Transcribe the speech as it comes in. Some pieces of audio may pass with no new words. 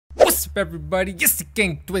What's up, everybody? Yes, the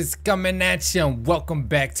Ch.2 is coming at you, and welcome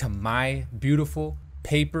back to my beautiful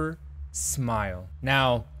paper smile.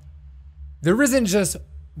 Now, there isn't just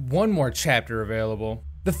one more chapter available.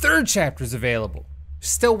 The third chapter is available.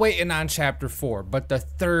 Still waiting on chapter 4, but the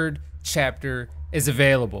third chapter is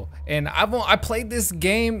available. And I played this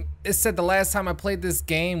game. It said the last time I played this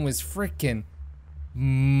game was freaking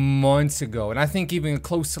months ago, and I think even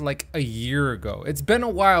close to like a year ago. It's been a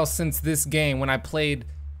while since this game when I played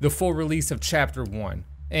the full release of chapter 1,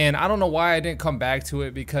 and I don't know why I didn't come back to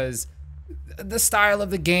it, because the style of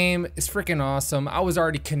the game is freaking awesome. I was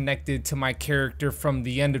already connected to my character from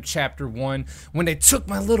the end of chapter 1 when they took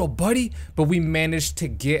my little buddy, but we managed to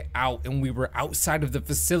get out and we were outside of the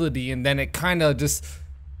facility, and then it kind of just,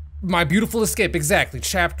 my beautiful escape, exactly,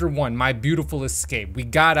 chapter 1, my beautiful escape. We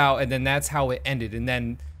got out, and then that's how it ended, and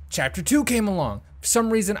then chapter 2 came along. For some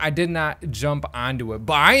reason, I did not jump onto it,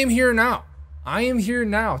 but I am here now. I am here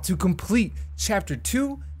now to complete chapter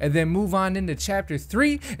 2 and then move on into chapter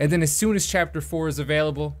 3, and then as soon as chapter 4 is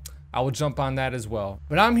available, I will jump on that as well.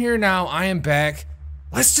 But I'm here now, I am back.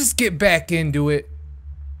 Let's just get back into it.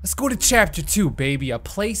 Let's go to chapter 2, baby, a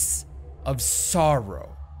place of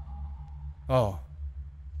sorrow. Oh.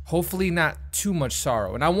 Hopefully not too much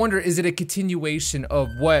sorrow. And I wonder, is it a continuation of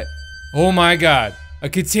what, oh my god, a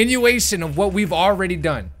continuation of what we've already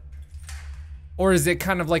done? Or is it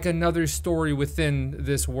kind of like another story within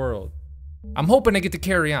this world? I'm hoping I get to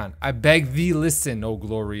carry on. I beg thee listen, O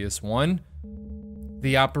glorious one.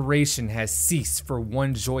 The operation has ceased, for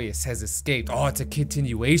one Joyous has escaped. Oh, it's a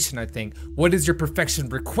continuation, I think. What is your perfection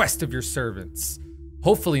request of your servants?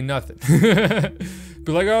 Hopefully nothing.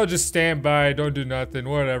 Be like, oh, just stand by, don't do nothing,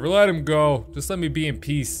 whatever. Let him go. Just let me be in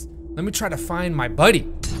peace. Let me try to find my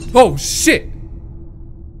buddy. Oh, shit.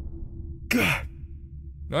 God.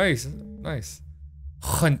 Nice, nice.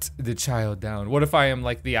 Hunt the child down. What if I am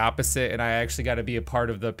like the opposite and I actually got to be a part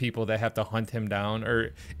of the people that have to hunt him down,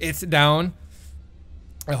 or it's down?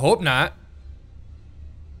 I hope not.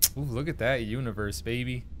 Ooh, look at that universe,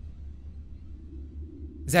 baby.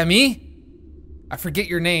 Is that me? I forget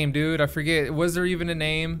your name, dude. I forget. Was there even a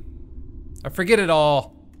name? I forget it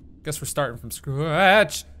all. Guess we're starting from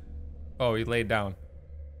scratch. Oh, he laid down.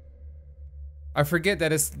 I forget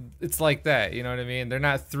that it's like that, you know what I mean? They're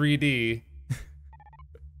not 3D.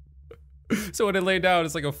 So when it laid down,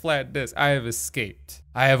 it's like a flat disc. I have escaped.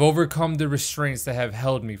 I have overcome the restraints that have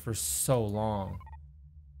held me for so long.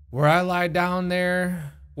 Where I lie down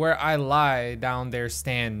there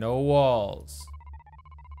stand no walls.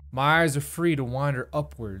 My eyes are free to wander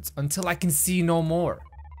upwards until I can see no more.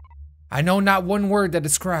 I know not one word that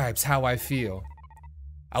describes how I feel.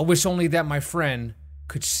 I wish only that my friend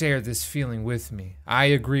could share this feeling with me. I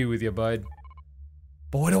agree with you, bud.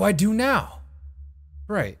 But what do I do now?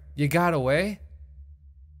 Right, you got away?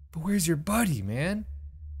 But where's your buddy, man?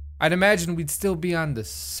 I'd imagine we'd still be on the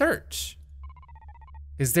search.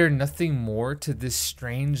 Is there nothing more to this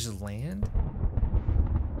strange land?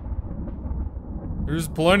 There's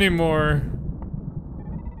plenty more.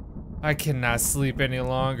 I cannot sleep any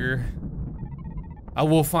longer. I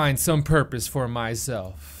will find some purpose for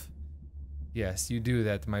myself. Yes, you do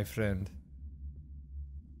that, my friend.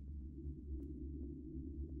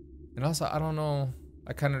 And also, I don't know,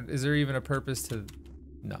 is there even a purpose to,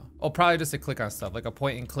 no. Oh, probably just to click on stuff, like a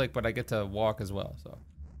point and click, but I get to walk as well, so.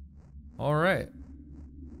 All right.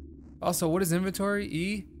 Also, what is inventory?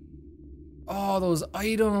 E? Oh, those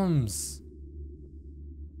items.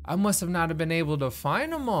 I must have not been able to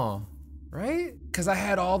find them all, right? Because I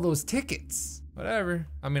had all those tickets. Whatever.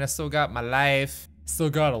 I mean, I still got my life. Still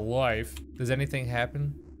got a life. Does anything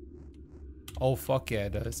happen? Oh, fuck yeah,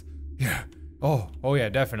 it does. Yeah. Oh yeah,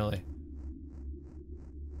 definitely.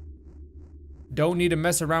 Don't need to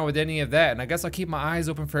mess around with any of that. And I guess I'll keep my eyes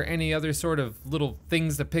open for any other sort of little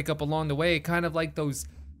things to pick up along the way. Kind of like those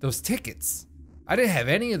tickets. I didn't have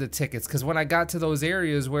any of the tickets, because when I got to those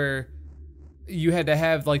areas where you had to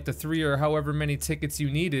have like the 3 or however many tickets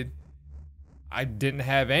you needed, I didn't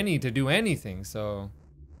have any to do anything, so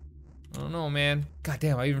I don't know, man. God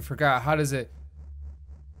damn, I even forgot. How does it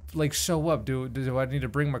like show up? Do I need to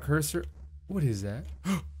bring my cursor? What is that?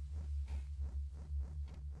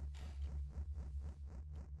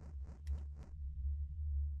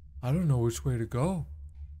 I don't know which way to go.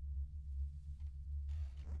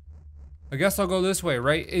 I guess I'll go this way,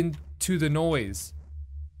 right into the noise.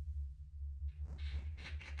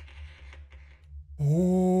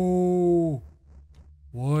 Oh,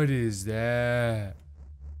 what is that?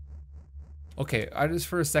 Okay,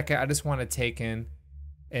 for a second, I just want to take in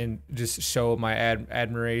and just show my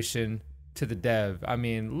admiration to the dev. I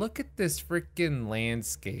mean, look at this freaking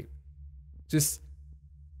landscape. Just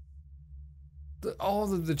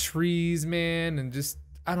all of the trees, man, and just,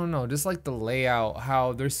 I don't know, just like the layout,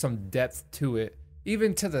 how there's some depth to it,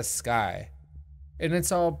 even to the sky. And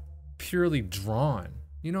it's all purely drawn.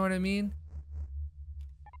 You know what I mean?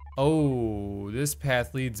 Oh, this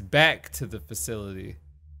path leads back to the facility.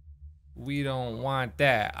 We don't want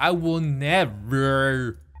that. I will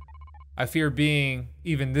never. I fear being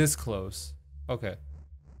even this close. Okay.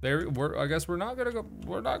 I guess we're not gonna go.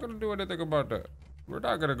 We're not gonna do anything about that. We're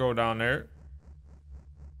not gonna go down there.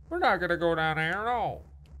 We're not gonna go down there at all.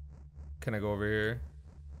 Can I go over here?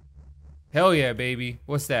 Hell yeah, baby.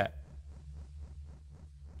 What's that?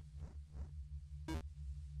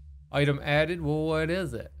 Item added. Well, what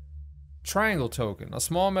is it? Triangle token. A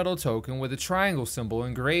small metal token with a triangle symbol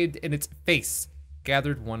engraved in its face.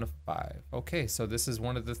 Gathered 1 of 5. Okay, so this is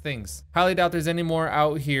one of the things. Highly doubt there's any more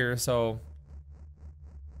out here, so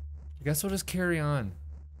I guess we'll just carry on.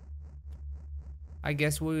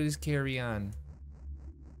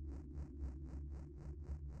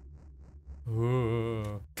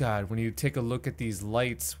 Oh, God, when you take a look at these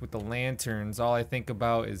lights with the lanterns, all I think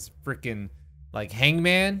about is freaking like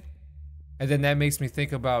Hangman. And then that makes me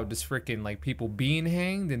think about just freaking like people being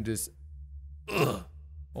hanged and just, ugh.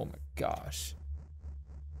 Oh my gosh.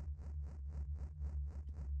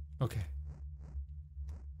 Okay.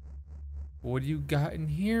 What do you got in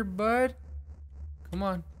here, bud? Come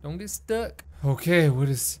on, don't get stuck. Okay, what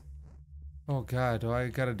is, oh God, do I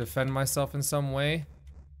gotta defend myself in some way?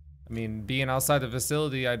 I mean, being outside the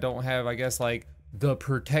facility, I don't have, I guess, like, the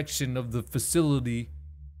protection of the facility.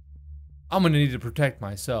 I'm gonna need to protect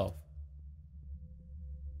myself.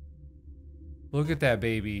 Look at that,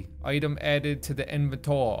 baby. Item added to the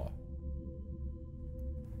inventory.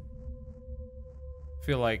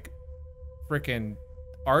 Feel like freaking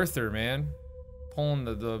Arthur, man. Pulling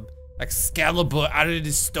the Excalibur out of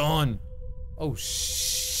the stone. Oh,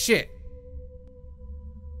 shit.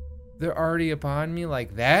 They're already upon me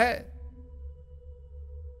like that?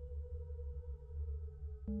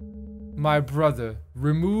 My brother,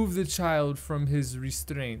 remove the child from his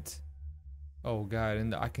restraint. Oh God,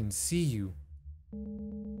 and I can see you.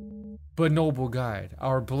 But noble guide,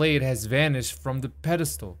 our blade has vanished from the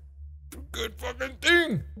pedestal. Good fucking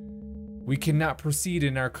thing! We cannot proceed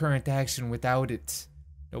in our current action without it.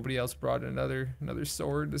 Nobody else brought another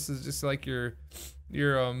sword. This is just like your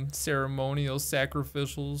ceremonial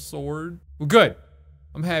sacrificial sword. Well, good.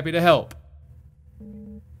 I'm happy to help.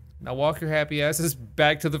 Now walk your happy asses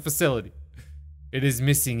back to the facility. It is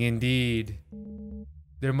missing indeed.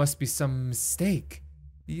 There must be some mistake.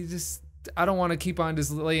 I don't want to keep on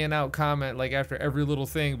just laying out comment like after every little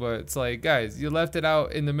thing, but it's like, guys, you left it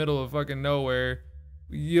out in the middle of fucking nowhere.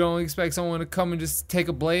 You don't expect someone to come and just take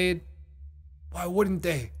a blade? Why wouldn't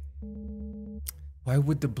they? Why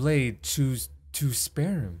would the blade choose to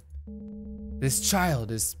spare him? This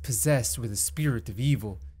child is possessed with a spirit of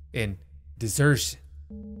evil and desertion.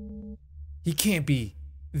 He can't be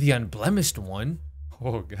the unblemished one.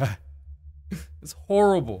 Oh God, it's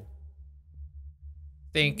horrible.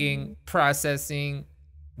 Thinking, processing,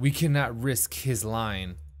 we cannot risk his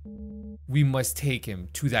line. We must take him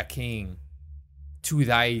to that king. To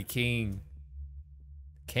thy king.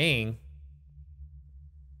 King?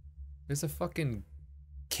 There's a fucking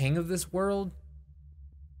king of this world?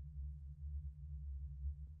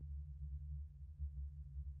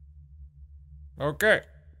 Okay.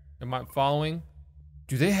 Am I following?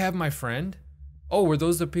 Do they have my friend? Oh, were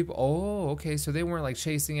those the people? Oh, okay. So they weren't like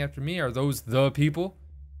chasing after me. Are those the people?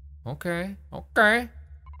 Okay. Okay.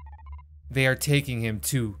 They are taking him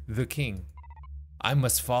to the king. I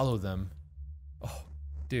must follow them. Oh,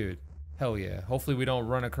 dude. Hell yeah. Hopefully we don't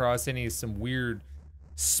run across some weird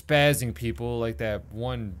spazzing people like that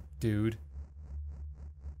one dude.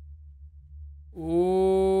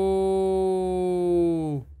 Ooh.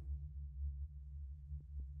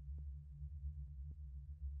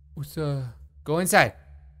 What's go inside.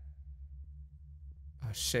 Oh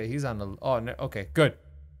shit, he's on the, oh no, okay, good.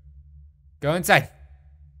 Go inside.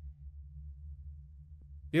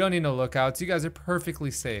 You don't need no lookouts. You guys are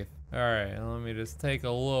perfectly safe. All right, let me just take a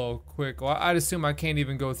little quick, well, I'd assume I can't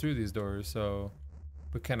even go through these doors, so,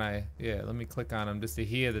 but can I? Yeah, let me click on them just to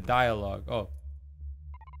hear the dialogue. Oh,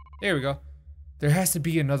 there we go. There has to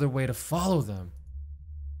be another way to follow them.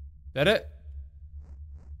 That it?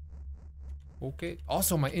 Okay.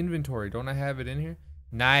 Also, my inventory. Don't I have it in here?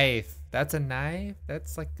 Knife. That's a knife?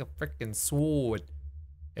 That's like a freaking sword.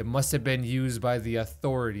 It must have been used by the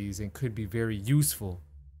authorities and could be very useful.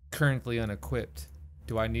 Currently unequipped.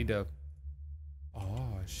 Do I need to...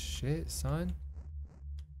 Oh, shit, son.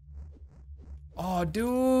 Oh,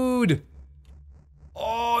 dude.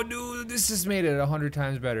 Oh, dude. This just made it 100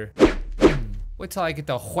 times better. Wait till I get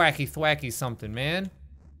the whacky thwacky something, man.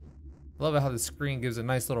 I love it how the screen gives a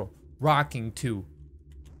nice little rocking to.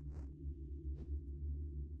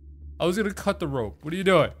 I was gonna cut the rope. What are you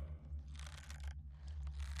doing?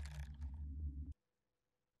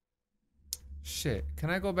 Shit, can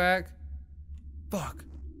I go back? Fuck.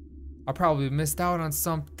 I probably missed out on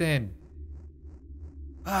something.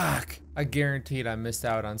 Fuck. I guaranteed I missed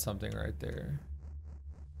out on something right there.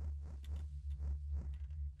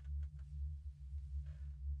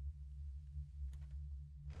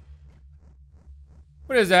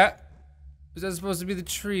 What is that? Is that supposed to be the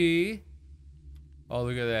tree? Oh,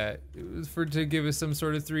 look at that. It was to give us some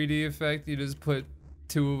sort of 3D effect. You just put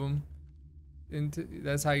two of them into,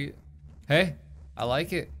 that's how you, hey, I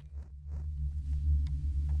like it.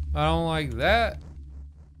 I don't like that.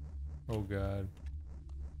 Oh God.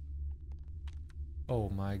 Oh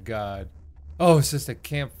my God. Oh, it's just a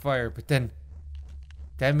campfire, but then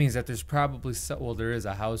that means that there's probably well, there is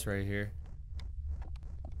a house right here.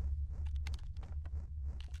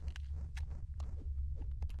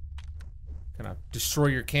 Can I destroy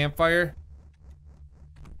your campfire?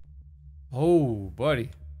 Oh,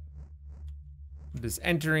 buddy. I'm just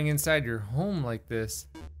entering inside your home like this.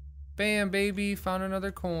 Bam, baby, found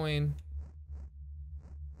another coin.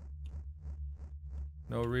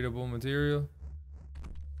 No readable material.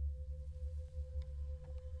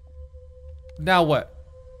 Now what?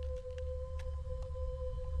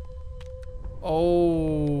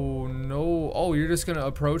 Oh, no. Oh, you're just gonna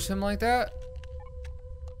approach him like that?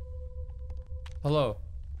 Hello.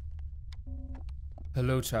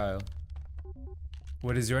 Hello, child.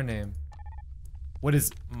 What is your name? What is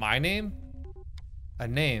my name? A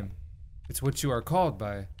name. It's what you are called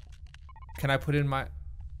by. Can I put in my...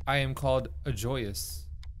 I am called a Joyous.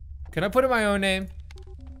 Can I put in my own name?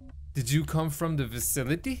 Did you come from the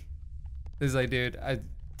vicinity? It's like, dude,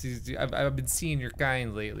 I've been seeing your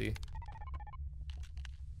kind lately.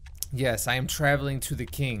 Yes, I am traveling to the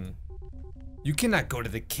king. You cannot go to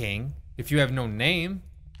the king if you have no name.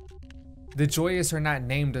 The Joyous are not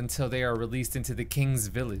named until they are released into the king's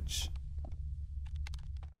village.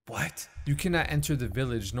 What? You cannot enter the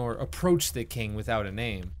village nor approach the king without a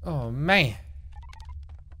name. Oh man.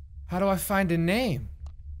 How do I find a name?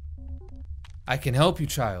 I can help you,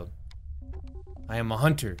 child. I am a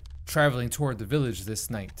hunter traveling toward the village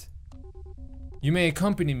this night. You may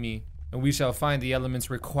accompany me and we shall find the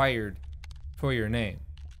elements required for your name.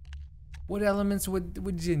 What elements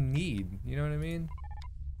would you need? You know what I mean?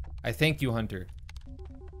 I thank you, hunter.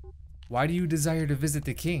 Why do you desire to visit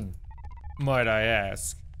the king? Might I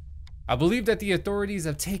ask? I believe that the authorities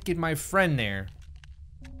have taken my friend there.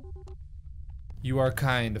 You are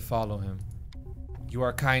kind to follow him. You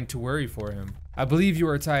are kind to worry for him. I believe you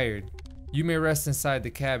are tired. You may rest inside the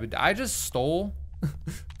cabin. I just stole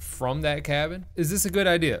from that cabin? Is this a good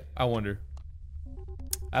idea? I wonder.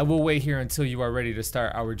 I will wait here until you are ready to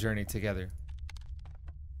start our journey together.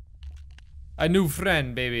 A new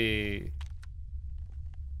friend, baby.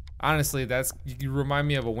 Honestly, you remind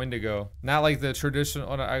me of a Wendigo. Not like the traditional,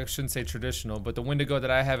 oh, no, I shouldn't say traditional, but the Wendigo that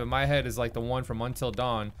I have in my head is like the one from Until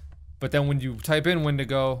Dawn. But then when you type in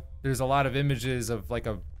Wendigo, there's a lot of images of like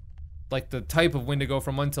the type of Wendigo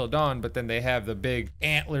from Until Dawn, but then they have the big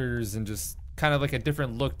antlers and just kind of like a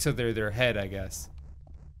different look to their head, I guess.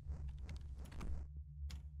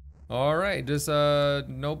 All right, just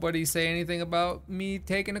nobody say anything about me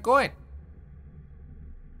taking a coin.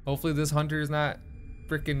 Hopefully this hunter is not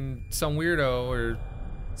freaking some weirdo or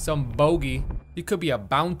some bogey. He could be a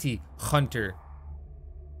bounty hunter.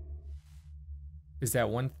 Is that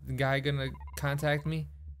one guy gonna contact me?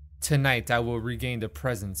 Tonight I will regain the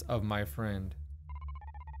presence of my friend.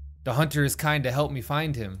 The hunter is kind to help me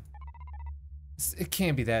find him. It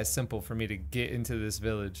can't be that simple for me to get into this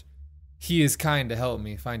village. He is kind to help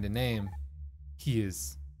me find a name. He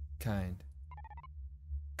is kind.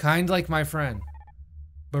 Kind like my friend.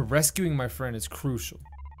 But rescuing my friend is crucial.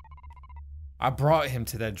 I brought him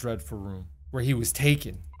to that dreadful room where he was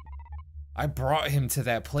taken. I brought him to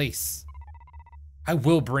that place. I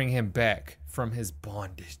will bring him back from his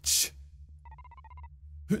bondage.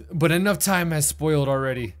 But enough time has spoiled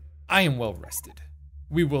already. I am well rested.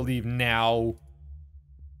 We will leave now.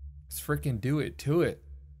 Let's freaking do it to it.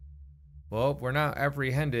 Well, we're not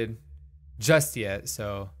apprehended just yet,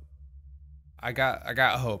 so I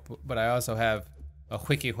got hope, but I also have a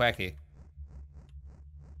whicky whacky.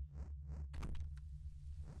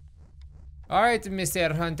 All right,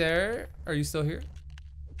 Mr. Hunter, are you still here?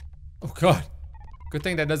 Oh God, good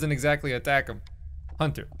thing that doesn't exactly attack him.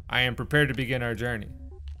 Hunter, I am prepared to begin our journey.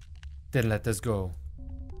 Then let us go.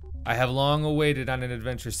 I have long awaited on an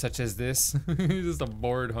adventure such as this. He's just a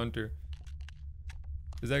bored hunter.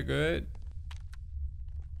 Is that good?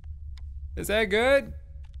 Is that good?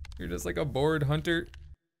 You're just like a bored hunter.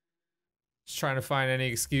 Just trying to find any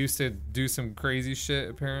excuse to do some crazy shit,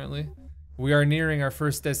 apparently. We are nearing our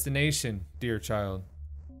first destination, dear child.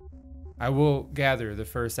 I will gather the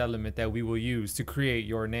first element that we will use to create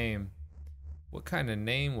your name. What kind of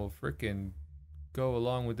name will frickin' go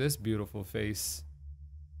along with this beautiful face?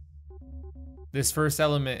 This first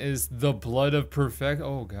element is the blood of perfect.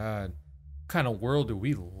 Oh god. What kind of world do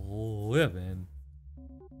we live in?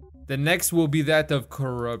 The next will be that of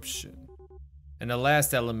corruption. And the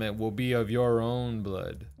last element will be of your own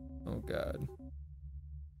blood. Oh god.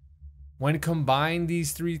 When combined,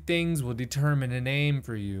 these three things will determine a name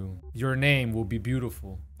for you. Your name will be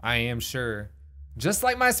beautiful, I am sure. Just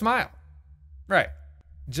like my smile. Right.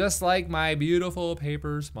 Just like my beautiful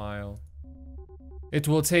paper smile. It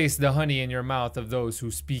will taste the honey in your mouth of those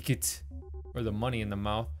who speak it, or the money in the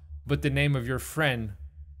mouth, but the name of your friend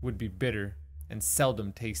would be bitter and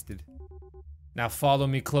seldom tasted. Now follow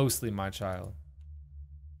me closely, my child.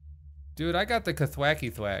 Dude, I got the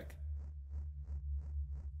kathwacky thwack.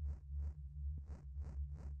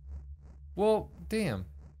 Well, damn.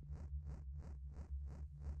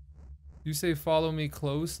 You say follow me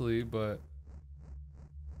closely, but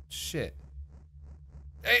shit.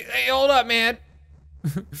 Hey, hold up, man.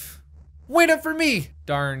 Wait up for me.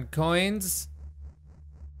 Darn coins.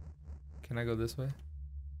 Can I go this way?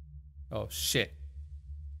 Oh, shit.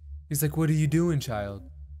 He's like, what are you doing, child?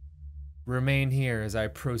 Remain here as I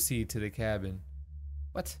proceed to the cabin.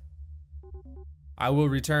 What? I will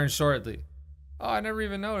return shortly. Oh, I never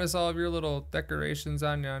even noticed all of your little decorations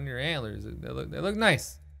on your antlers. They look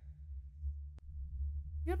nice.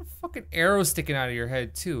 You got a fucking arrow sticking out of your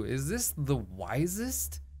head too. Is this the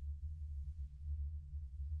wisest?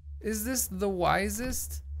 Is this the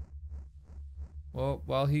wisest? Well,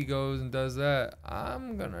 while he goes and does that,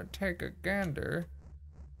 I'm gonna take a gander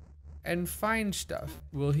and find stuff.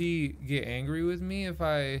 Will he get angry with me if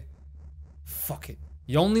I... Fuck it.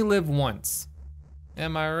 You only live once.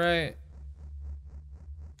 Am I right?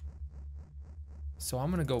 So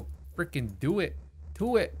I'm gonna go freaking do it.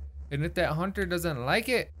 To it. And if that hunter doesn't like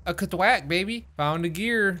it, a katwhack, baby. Found a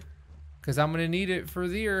gear. Cause I'm gonna need it for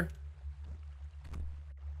the year.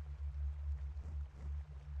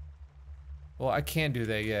 Well, I can't do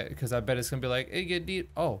that yet, because I bet it's gonna be like, hey, get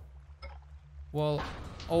deep. Oh. Well,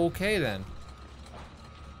 okay then.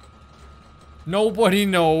 Nobody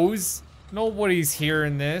knows. Nobody's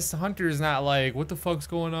hearing this. Hunter's not like, what the fuck's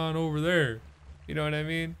going on over there? You know what I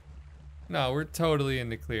mean? No, we're totally in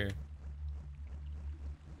the clear.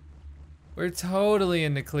 We're totally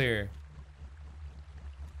in the clear.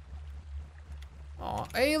 Oh,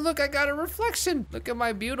 hey, look, I got a reflection. Look at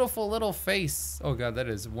my beautiful little face. Oh god, that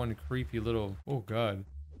is one creepy little, oh god.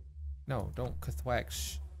 No, don't kathwack.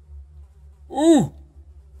 Shh. Ooh!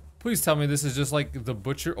 Please tell me this is just like the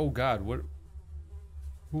butcher. Oh god, what?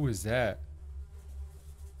 Who is that?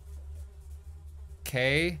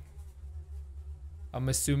 K? I'm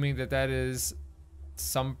assuming that that is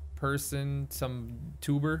some person, some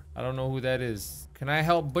tuber. I don't know who that is. Can I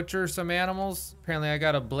help butcher some animals? Apparently I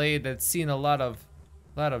got a blade that's seen a lot of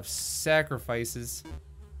sacrifices.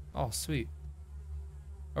 Oh, sweet.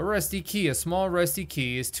 A rusty key. A small rusty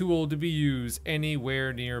key is too old to be used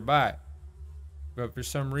anywhere nearby. But for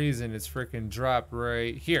some reason it's freaking dropped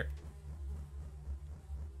right here.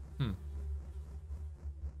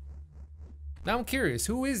 Now I'm curious,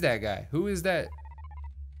 who is that guy? Who is that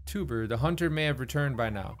tuber? The hunter may have returned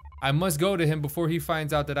by now. I must go to him before he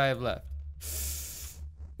finds out that I have left.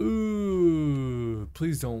 Ooh,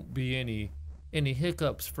 please don't be any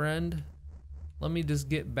hiccups, friend. Let me just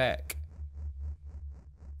get back.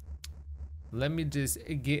 Let me just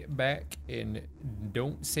get back and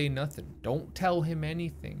don't say nothing. Don't tell him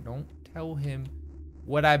anything. Don't tell him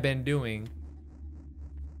what I've been doing.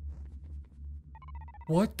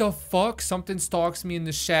 What the fuck? Something stalks me in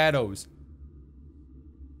the shadows.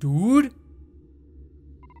 Dude?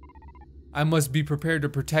 I must be prepared to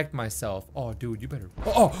protect myself. Oh, dude, you better.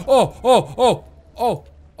 Oh!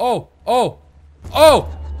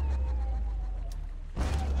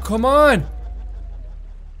 Come on!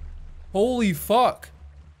 Holy fuck.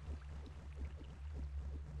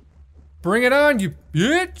 Bring it on, you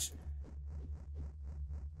bitch!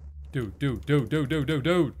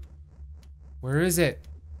 Dude. Where is it?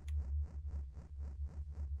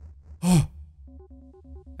 Oh!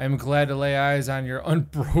 I am glad to lay eyes on your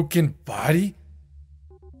unbroken body.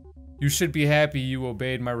 You should be happy you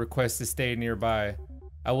obeyed my request to stay nearby.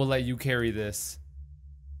 I will let you carry this.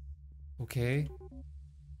 Okay.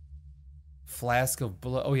 Flask of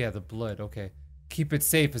blood. Oh yeah, the blood. Okay. Keep it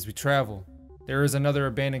safe as we travel. There is another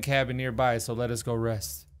abandoned cabin nearby, so let us go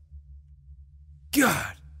rest.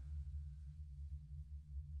 God!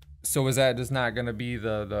 So is that just not gonna be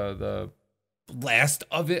the last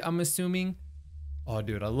of it, I'm assuming? Oh,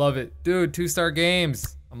 dude, I love it. Dude, 2-star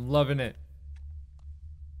games. I'm loving it.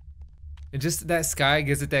 And just that sky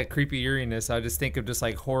gives it that creepy eeriness. I just think of just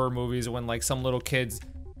like horror movies when like some little kids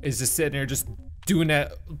is just sitting there just doing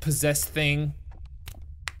that possessed thing.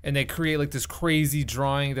 And they create like this crazy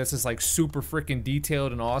drawing that's just like super freaking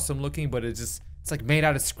detailed and awesome looking, but it's like made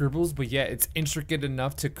out of scribbles, but yet it's intricate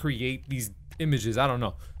enough to create these images. I don't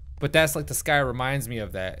know. But that's like the sky reminds me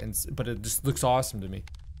of that, but it just looks awesome to me.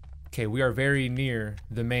 Okay, we are very near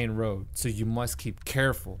the main road, so you must keep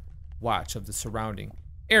careful watch of the surrounding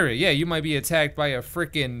area. Yeah, you might be attacked by a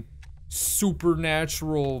freaking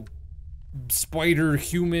supernatural spider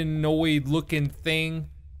humanoid looking thing.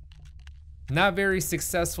 Not very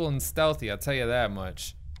successful and stealthy, I'll tell you that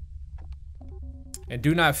much. And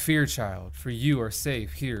do not fear, child, for you are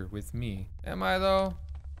safe here with me. Am I though?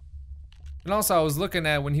 And also, I was looking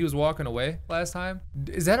at when he was walking away last time.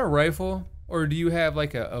 Is that a rifle? Or do you have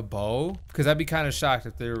like a bow? Because I'd be kind of shocked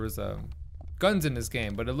if there was guns in this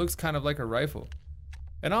game, but it looks kind of like a rifle.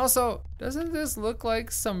 And also, doesn't this look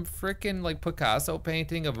like some freaking like Picasso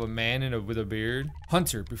painting of a man with a beard?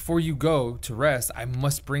 Hunter, before you go to rest, I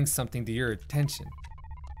must bring something to your attention.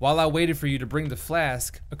 While I waited for you to bring the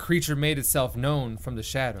flask, a creature made itself known from the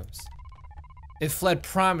shadows. It fled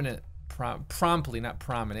promptly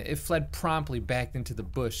back into the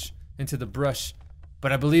brush,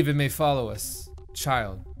 but I believe it may follow us.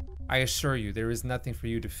 Child, I assure you there is nothing for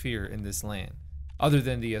you to fear in this land, other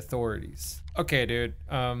than the authorities. Okay, dude,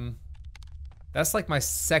 that's like my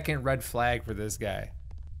second red flag for this guy.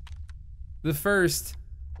 The first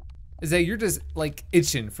is that you're just like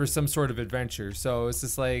itching for some sort of adventure, so it's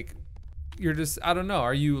just like, you're just, I don't know,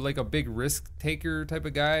 are you like a big risk taker type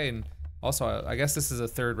of guy? And also, I guess this is a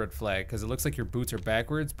third red flag, because it looks like your boots are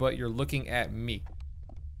backwards, but you're looking at me.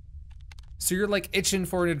 So you're like itching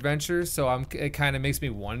for an adventure, so it kind of makes me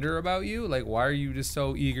wonder about you. Like, why are you just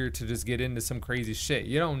so eager to just get into some crazy shit?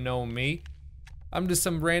 You don't know me. I'm just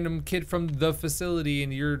some random kid from the facility,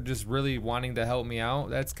 and you're just really wanting to help me out.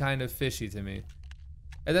 That's kind of fishy to me.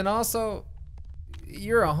 And then also,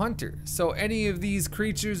 you're a hunter. So any of these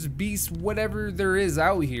creatures, beasts, whatever there is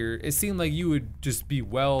out here, it seemed like you would just be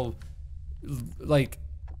well, like,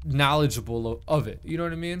 knowledgeable of it. You know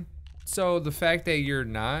what I mean? So the fact that you're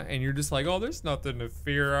not, and you're just like, oh, there's nothing to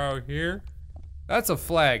fear out here, that's a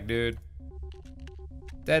flag, dude.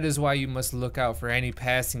 That is why you must look out for any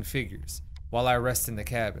passing figures while I rest in the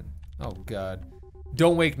cabin. Oh God.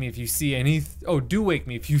 Don't wake me if you see any, do wake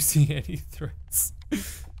me if you see any threats.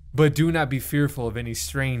 But do not be fearful of any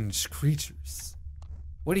strange creatures.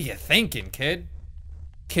 What are you thinking, kid?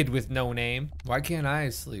 Kid with no name. Why can't I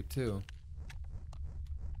sleep too?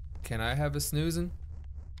 Can I have a snoozing?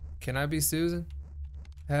 Can I be Susan?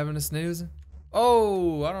 Having a snoozing?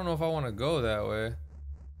 Oh, I don't know if I want to go that way.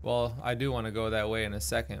 Well, I do want to go that way in a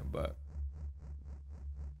second, but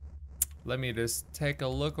let me just take a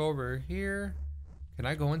look over here. Can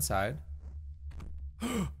I go inside?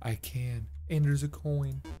 I can. And there's a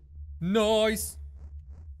coin. Nice.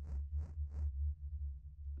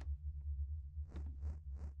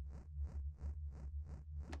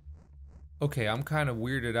 Okay, I'm kind of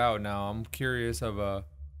weirded out now. I'm curious of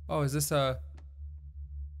oh, is this a...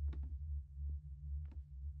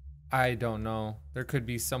 I don't know. There could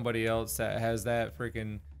be somebody else that has that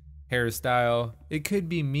freaking hairstyle. It could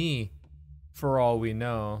be me, for all we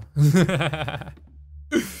know.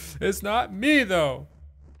 It's not me though.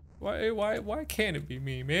 Why can't it be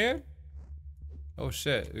me, man? Oh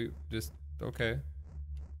shit. Just okay.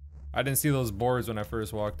 I didn't see those boards when I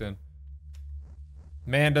first walked in.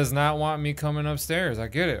 Man does not want me coming upstairs. I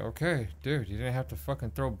get it. Okay, dude, you didn't have to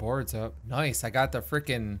fucking throw boards up. Nice. I got the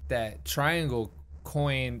freaking that triangle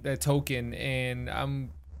coin, that token, and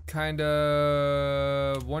I'm kind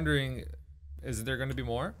of wondering, is there going to be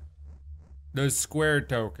more? The square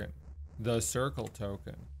token, the circle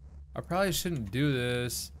token. I probably shouldn't do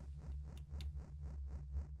this.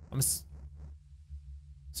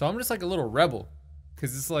 So I'm just like a little rebel,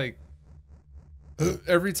 because it's like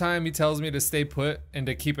every time he tells me to stay put and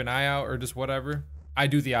to keep an eye out or just whatever, I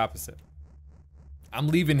do the opposite. I'm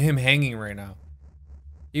leaving him hanging right now,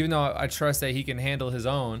 even though I trust that he can handle his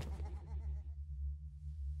own.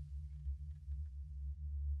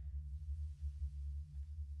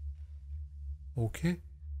 Okay,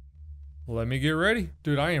 let me get ready.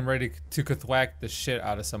 Dude, I am ready to thwack the shit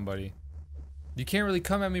out of somebody. You can't really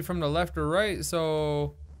come at me from the left or right,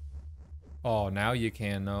 so... Oh, now you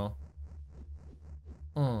can, though.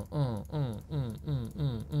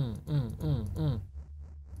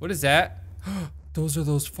 What is that? Those are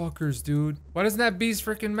those fuckers, dude. Why doesn't that beast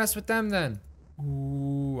freaking mess with them then?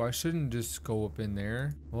 Ooh, I shouldn't just go up in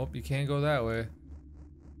there. Well, you can't go that way.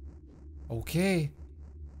 Okay.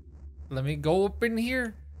 Let me go up in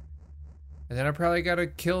here. And then I probably gotta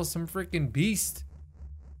kill some freaking beast.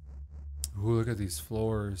 Ooh, look at these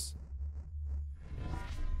floors.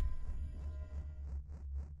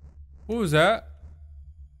 What was that?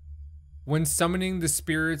 When summoning the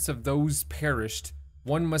spirits of those perished,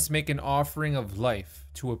 one must make an offering of life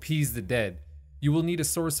to appease the dead. You will need a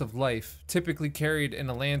source of life, typically carried in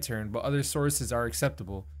a lantern, but other sources are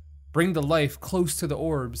acceptable. Bring the life close to the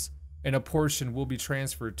orbs, and a portion will be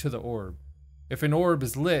transferred to the orb. If an orb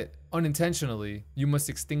is lit unintentionally, you must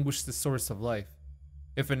extinguish the source of life.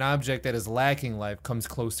 If an object that is lacking life comes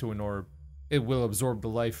close to an orb, it will absorb the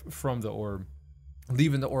life from the orb,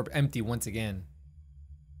 leaving the orb empty once again.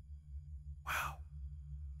 Wow.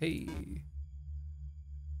 Hey.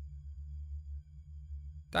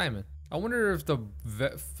 Diamond. I wonder if the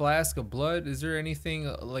flask of blood, is there anything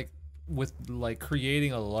like with like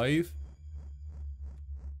creating a life?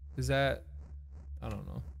 Is that, I don't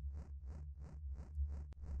know.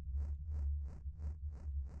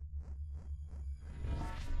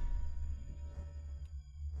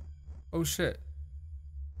 Oh shit.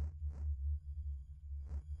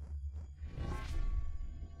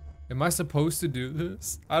 Am I supposed to do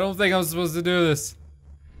this? I don't think I'm supposed to do this.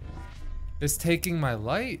 It's taking my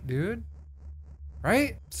light, dude.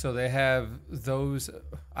 Right? So they have those,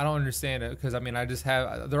 I don't understand it, because I mean, I just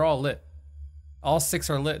have, they're all lit. All 6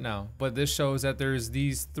 are lit now, but this shows that there's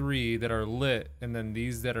these 3 that are lit and then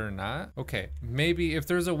these that are not. Okay, maybe if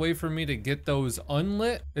there's a way for me to get those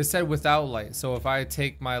unlit, it said without light. So if I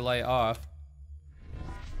take my light off,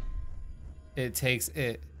 it takes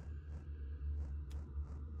it.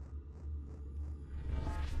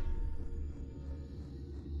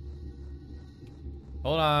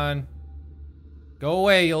 Hold on. Go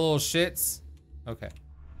away, you little shits. Okay.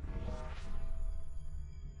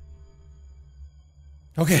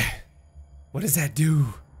 Okay. What does that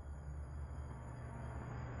do?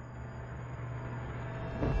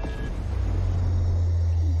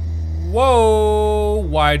 Whoa!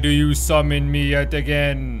 Why do you summon me yet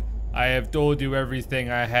again? I have told you everything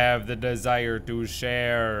I have the desire to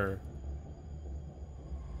share.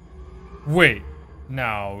 Wait.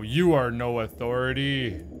 Now, you are no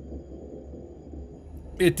authority.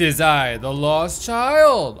 It is I, the lost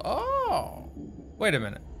child. Oh. Wait a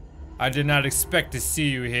minute. I did not expect to see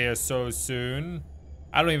you here so soon.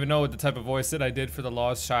 I don't even know what the type of voice that I did for the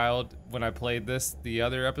lost child when I played this, the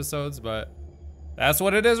other episodes, but that's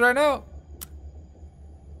what it is right now.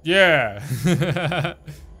 Yeah.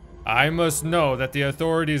 I must know that the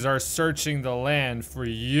authorities are searching the land for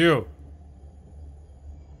you.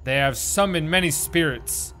 They have summoned many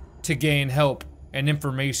spirits to gain help and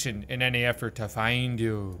information in any effort to find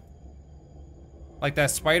you. Like that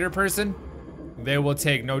spider person? They will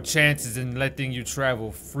take no chances in letting you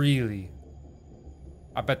travel freely.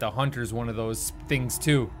 I bet the hunter's one of those things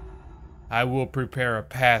too. I will prepare a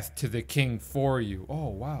path to the king for you. Oh,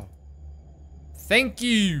 wow. Thank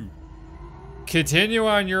you. Continue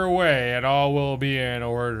on your way and all will be in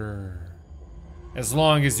order. As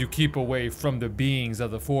long as you keep away from the beings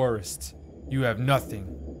of the forest, you have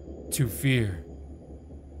nothing to fear.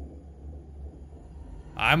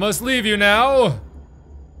 I must leave you now.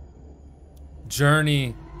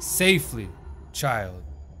 Journey safely, child.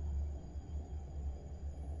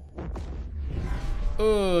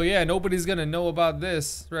 Oh, yeah, nobody's gonna know about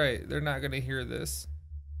this. Right, they're not gonna hear this.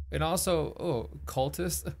 And also, oh,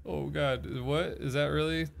 cultist? Oh god, what? Is that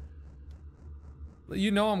really? You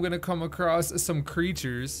know I'm gonna come across some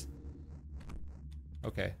creatures.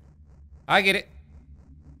 Okay. I get it.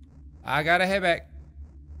 I gotta head back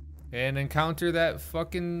and encounter that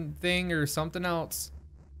fucking thing or something else.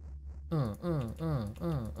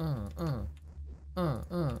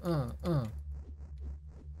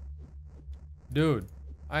 Dude,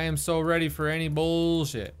 I am so ready for any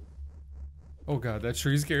bullshit. Oh god, that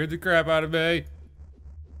tree scared the crap out of me.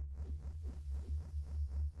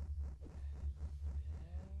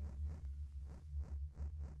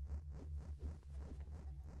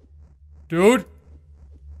 Dude!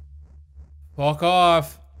 Fuck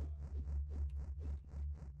off.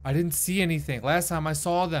 I didn't see anything. Last time I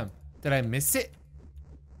saw them. Did I miss it?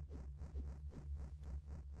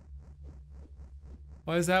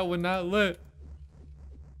 Why is that one not lit?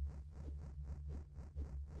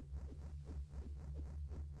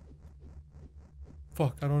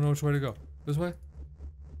 Fuck, I don't know which way to go. This way?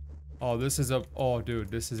 Oh, this is a... Oh, dude,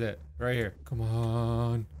 this is it. Right here. Come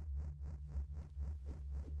on.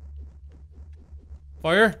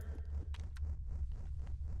 Fire.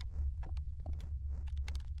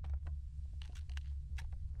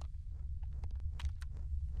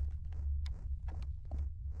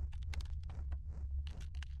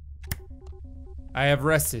 I have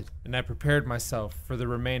rested, and I prepared myself for the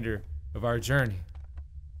remainder of our journey.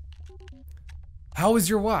 How was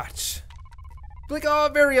your watch? Like, oh,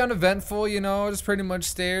 very uneventful, you know, just pretty much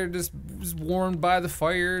stared, just warmed by the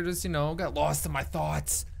fire, just, you know, got lost in my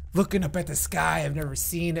thoughts, looking up at the sky. I've never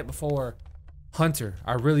seen it before. Hunter,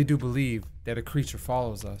 I really do believe that a creature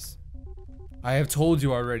follows us. I have told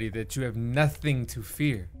you already that you have nothing to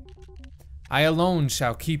fear. I alone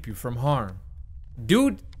shall keep you from harm.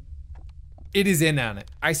 Dude, it is in on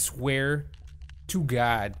it. I swear to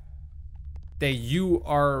God that you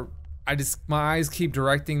are... my eyes keep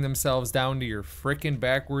directing themselves down to your frickin'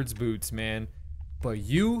 backwards boots, man. But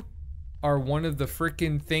you are one of the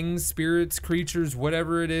frickin' things, spirits, creatures,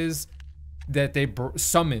 whatever it is, that they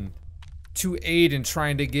summoned to aid in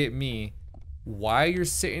trying to get me. Why you're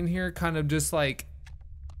sitting here kind of just like,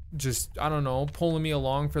 I don't know, pulling me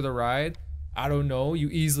along for the ride? I don't know. You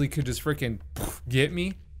easily could just frickin' get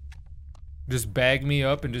me. Just bag me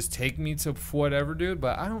up and just take me to whatever, dude.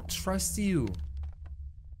 But I don't trust you.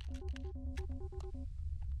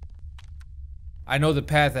 I know the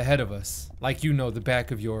path ahead of us, like you know the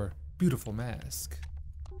back of your beautiful mask.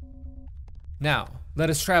 Now, let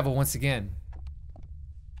us travel once again.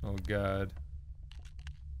 Oh God.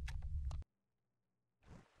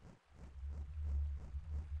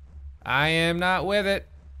 I am not with it.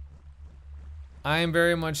 I am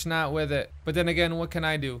very much not with it. But then again, what can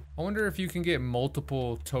I do? I wonder if you can get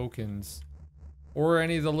multiple tokens or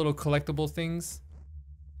any of the little collectible things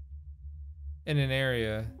in an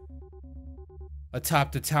area.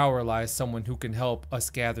 Atop the tower lies someone who can help us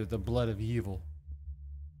gather the blood of evil.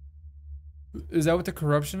 Is that what the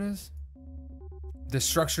corruption is? The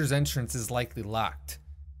structure's entrance is likely locked,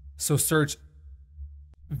 so search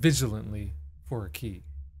vigilantly for a key.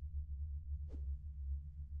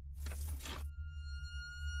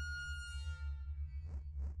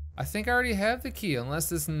 I think I already have the key,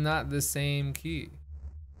 unless it's not the same key.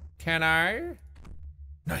 Can I?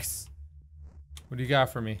 Nice. What do you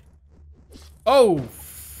got for me? Oh!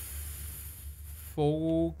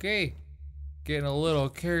 Okay. Getting a little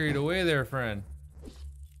carried away there, friend.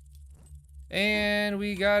 And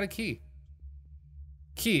we got a key.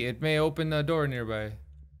 Key, it may open a door nearby.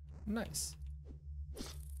 Nice.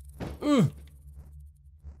 Ugh.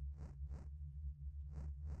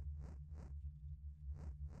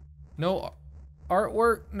 No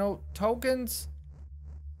artwork, no tokens.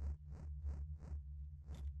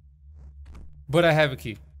 But I have a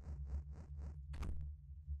key.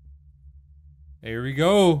 There we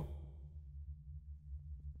go.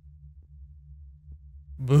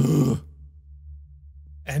 Buh.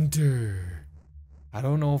 Enter. I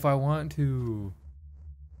don't know if I want to.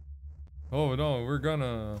 Oh no, we're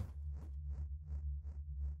gonna.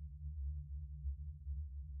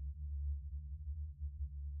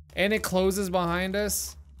 And it closes behind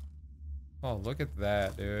us. Oh, look at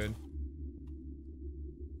that, dude.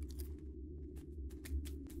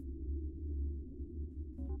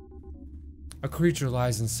 A creature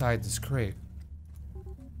lies inside this crate.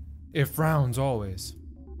 It frowns always.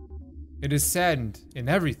 It is saddened in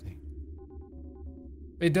everything.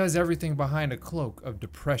 It does everything behind a cloak of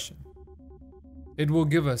depression. It will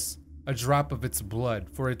give us a drop of its blood,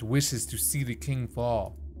 for it wishes to see the king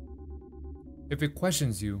fall. If it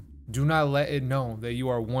questions you, do not let it know that you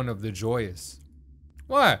are one of the Joyous.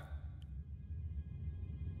 What?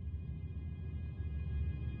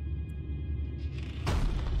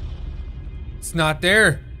 It's not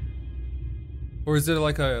there. Or is it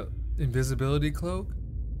like a invisibility cloak?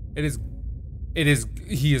 He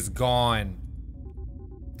is gone.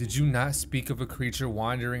 Did you not speak of a creature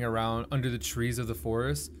wandering around under the trees of the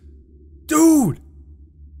forest? Dude!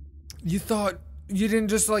 You didn't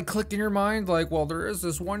just like click in your mind like, well, there is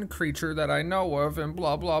this one creature that I know of and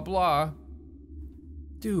blah, blah, blah.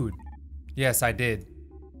 Dude. Yes, I did.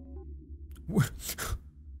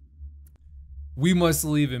 We must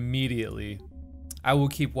leave immediately. I will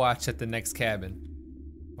keep watch at the next cabin.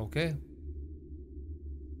 Okay.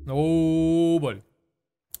 Oh, buddy.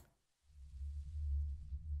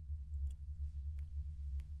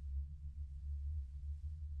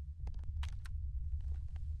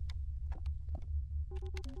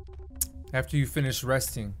 After you finish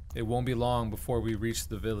resting, it won't be long before we reach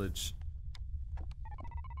the village.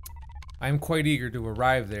 I am quite eager to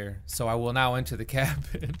arrive there, so I will now enter the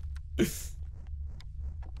cabin.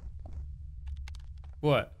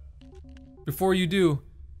 What? Before you do,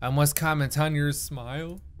 I must comment on your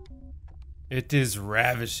smile. It is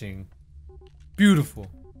ravishing.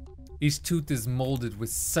 Beautiful. Each tooth is molded with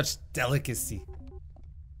such delicacy.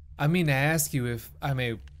 I mean to ask you if I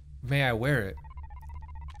may I wear it?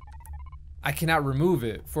 I cannot remove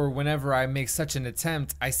it, for whenever I make such an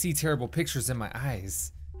attempt, I see terrible pictures in my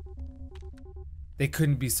eyes. They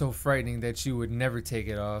couldn't be so frightening that you would never take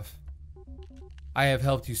it off. I have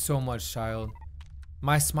helped you so much, child.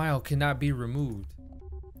 My smile cannot be removed.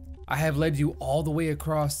 I have led you all the way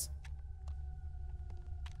across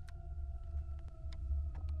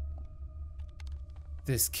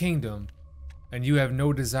this kingdom, and you have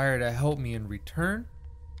no desire to help me in return?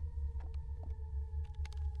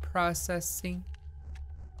 Processing.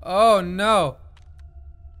 Oh no.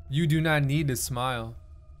 You do not need to smile.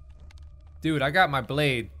 Dude, I got my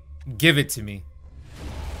blade. Give it to me.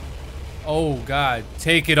 Oh God,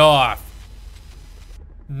 take it off.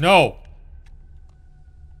 No.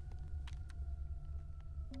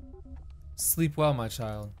 Sleep well, my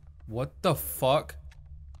child. What the fuck?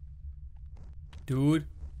 Dude.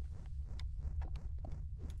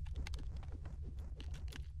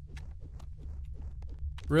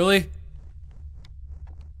 Really?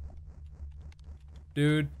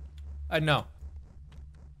 Dude. No.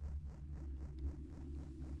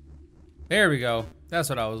 There we go. That's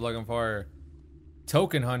what I was looking for.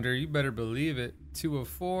 Token hunter, you better believe it. 2 of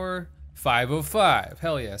 4, 5 of 5.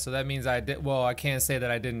 Hell yeah. So that means I did, well, I can't say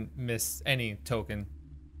that I didn't miss any token.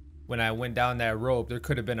 When I went down that rope, there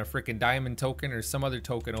could have been a freaking diamond token or some other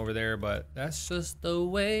token over there, but that's just the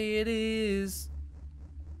way it is.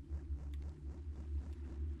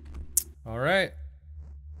 All right.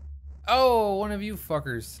 Oh, one of you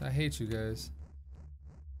fuckers. I hate you guys.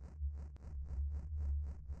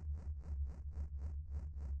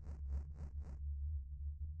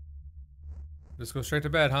 Just go straight to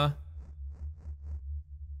bed, huh?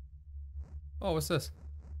 Oh, what's this?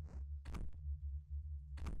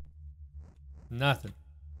 Nothing.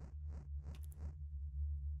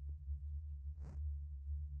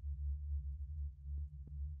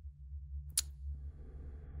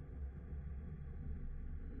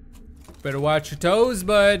 Better watch your toes,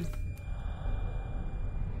 bud.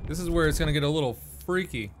 This is where it's gonna get a little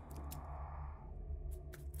freaky.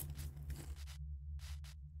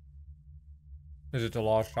 Is it the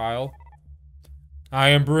lost child? I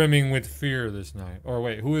am brimming with fear this night. Or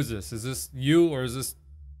wait, who is this? Is this you or is this...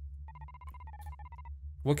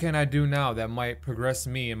 What can I do now that might progress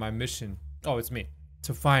me in my mission? Oh, it's me.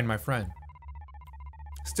 To find my friend.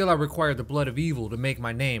 Still, I require the blood of evil to make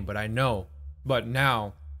my name, but I know. But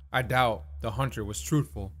now, I doubt the hunter was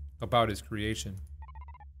truthful about his creation.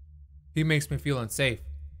 He makes me feel unsafe.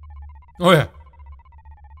 Oh yeah.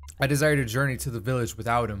 I desire to journey to the village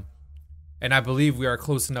without him. And I believe we are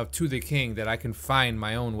close enough to the king that I can find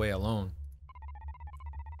my own way alone.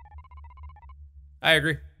 I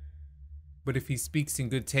agree. But if he speaks in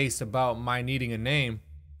good taste about my needing a name,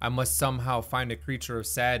 I must somehow find a creature of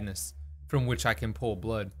sadness from which I can pull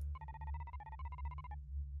blood.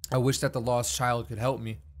 I wish that the lost child could help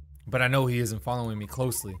me, but I know he isn't following me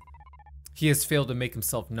closely. He has failed to make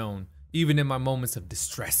himself known, even in my moments of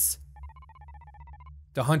distress.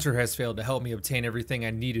 The hunter has failed to help me obtain everything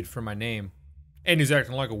I needed for my name, and he's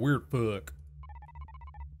acting like a weird fuck.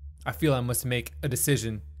 I feel I must make a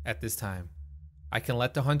decision at this time. I can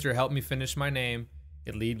let the hunter help me finish my name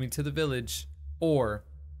and lead me to the village, or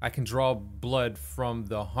I can draw blood from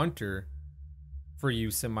the hunter for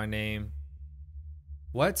use in my name.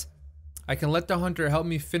 What? I can let the hunter help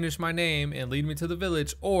me finish my name and lead me to the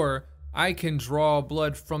village, or I can draw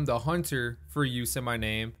blood from the hunter for use in my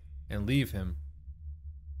name and leave him.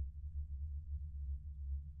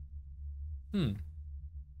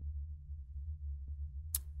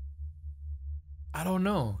 I don't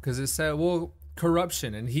know, because it said, well,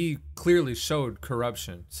 corruption, and he clearly showed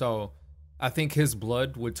corruption. So I think his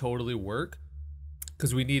blood would totally work,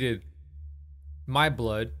 because we needed my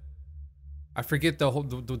blood. I forget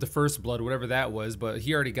the first blood, whatever that was, but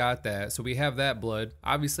he already got that. So we have that blood.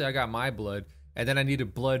 Obviously, I got my blood, and then I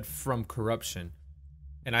needed blood from corruption.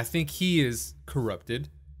 And I think he is corrupted.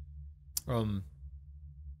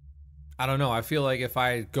 I don't know. I feel like if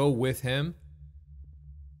I go with him,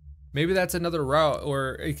 maybe that's another route,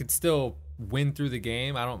 or it could still win through the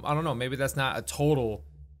game. I don't know. Maybe that's not a total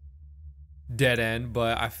dead end,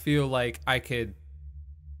 but I feel like I could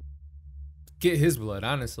get his blood,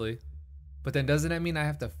 honestly. But then doesn't that mean I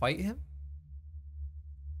have to fight him?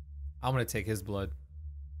 I'm gonna take his blood.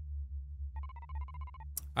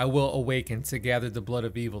 I will awaken to gather the blood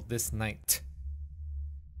of evil this night.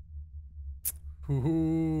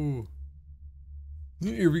 Ooh.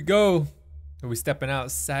 Here we go. Are we stepping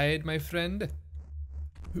outside, my friend?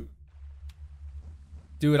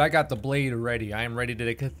 Dude, I got the blade ready. I am ready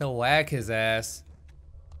to whack his ass.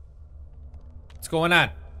 What's going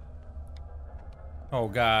on? Oh,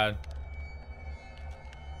 God.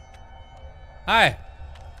 Hi.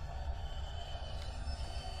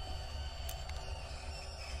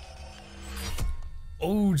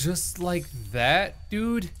 Oh, just like that,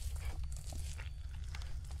 dude?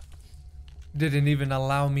 Didn't even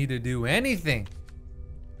allow me to do anything.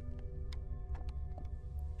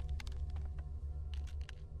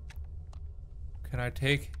 Can I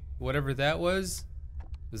take whatever that was?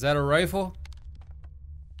 Is that a rifle?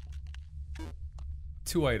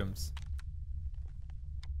 2 items.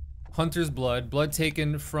 Hunter's blood. Blood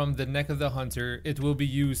taken from the neck of the hunter. It will be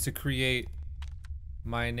used to create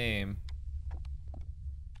my name.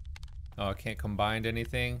 Oh, I can't combine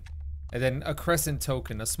anything. And then a crescent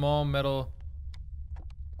token. A small metal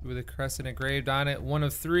with a crescent engraved on it. 1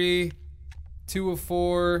 of 3. 2 of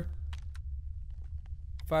 4.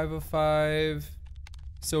 5 of 5.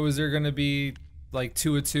 So is there gonna be like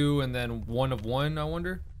 2 of 2 and then 1 of 1, I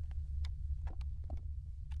wonder?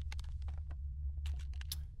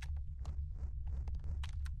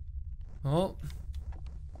 Oh.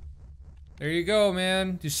 There you go,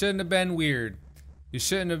 man. You shouldn't have been weird. You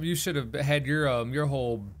should have had your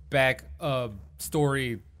whole back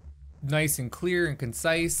story nice and clear and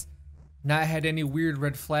concise. Not had any weird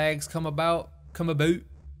red flags come about. And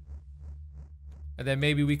then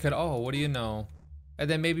maybe we could, oh, what do you know? And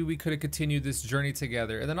then maybe we could have continued this journey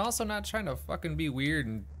together. And then also not trying to fucking be weird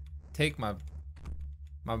and take my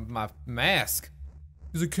mask.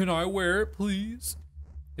 He's like, can I wear it, please?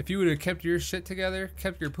 If you would have kept your shit together,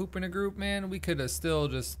 kept your poop in a group, man, we could have still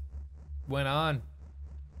just went on.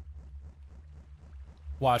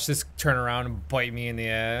 Watch this turn around and bite me in the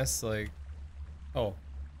ass, like, oh.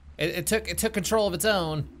 It took control of its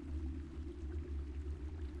own.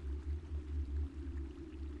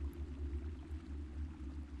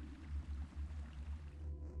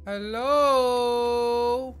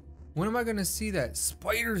 Hello? When am I gonna see that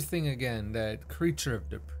spider thing again? That creature of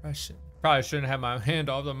depression. Probably shouldn't have my hand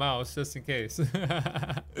off the mouse just in case.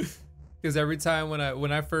 Because every time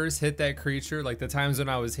when I first hit that creature, like the times when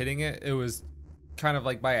I was hitting it, it was kind of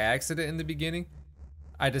like by accident in the beginning.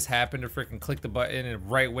 I just happened to freaking click the button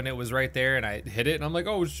and right when it was right there and I hit it and I'm like,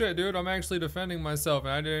 oh shit, dude, I'm actually defending myself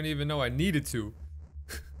and I didn't even know I needed to.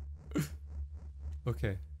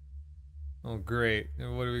 Okay. Oh, great.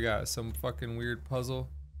 And what do we got? Some fucking weird puzzle.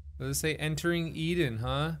 Does it say entering Eden,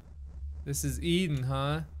 huh? This is Eden,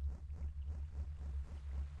 huh?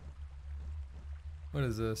 What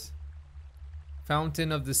is this?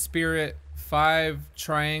 Fountain of the Spirit. 5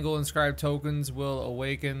 triangle inscribed tokens will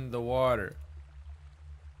awaken the water.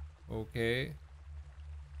 Okay.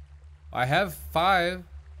 I have 5.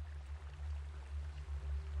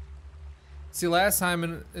 See, last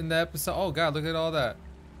time in the episode, oh god, look at all that.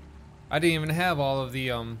 I didn't even have all of the,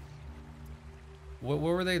 what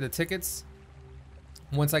were they? The tickets?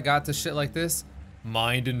 Once I got to shit like this,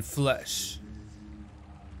 mind and flesh.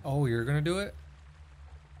 Oh, you're gonna do it?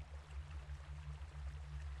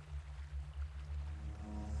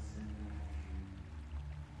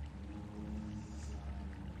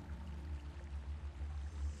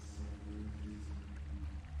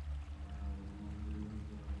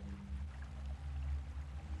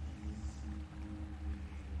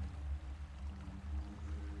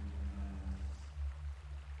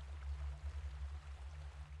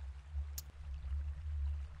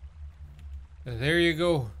 There you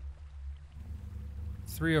go.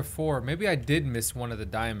 3 of 4. Maybe I did miss one of the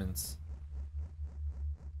diamonds.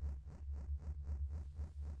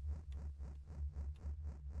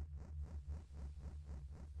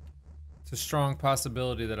 It's a strong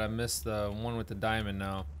possibility that I missed the one with the diamond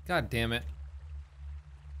now. God damn it.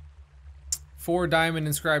 4 diamond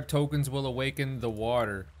inscribed tokens will awaken the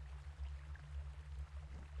water.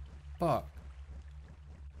 Fuck.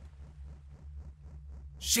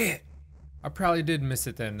 Shit. I probably did miss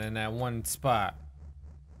it then in that one spot.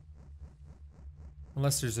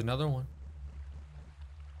 Unless there's another one.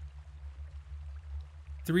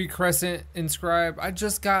 3 crescent inscribed. I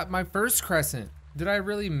just got my first crescent. Did I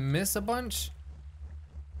really miss a bunch?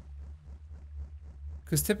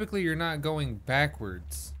 Because typically you're not going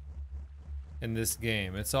backwards in this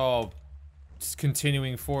game. It's all just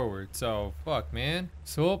continuing forward. So, fuck, man.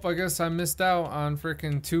 So, I guess I missed out on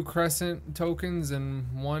freaking 2 crescent tokens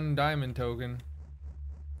and 1 diamond token.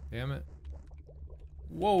 Damn it.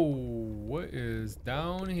 Whoa, what is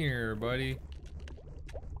down here, buddy?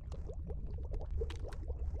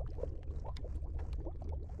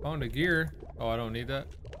 Found a gear. Oh, I don't need that.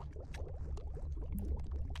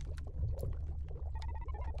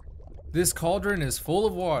 This cauldron is full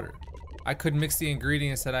of water. I could mix the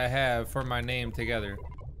ingredients that I have for my name together.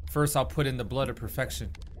 First, I'll put in the blood of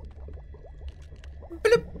perfection.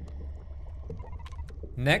 Bloop.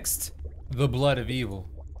 Next, the blood of evil.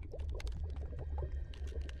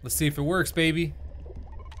 Let's see if it works, baby.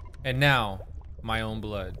 And now, my own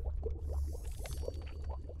blood.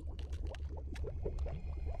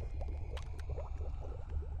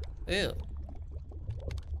 Ew.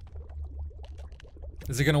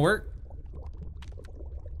 Is it gonna work?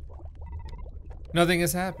 Nothing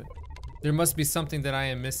has happened. There must be something that I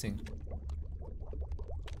am missing.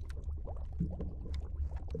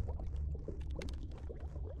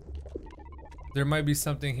 There might be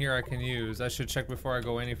something here I can use. I should check before I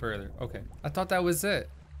go any further. Okay. I thought that was it.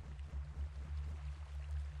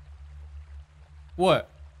 What?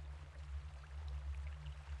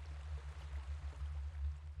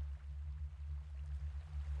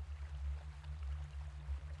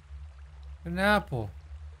 An apple.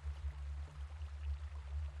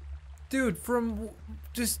 Dude, from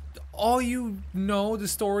just all you know, the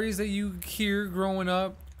stories that you hear growing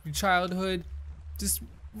up, your childhood, just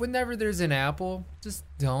whenever there's an apple, just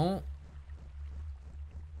don't.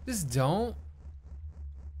 Just don't.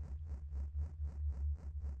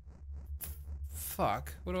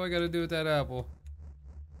 Fuck. What do I gotta do with that apple?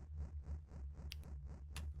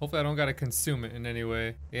 Hopefully I don't gotta consume it in any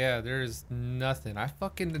way. Yeah, there's nothing.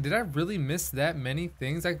 Did I really miss that many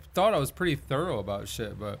things? I thought I was pretty thorough about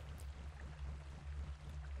shit, but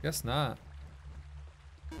guess not.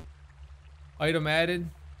 Item added.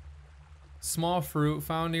 Small fruit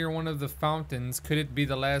found near one of the fountains. Could it be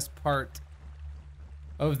the last part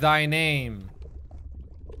of thy name?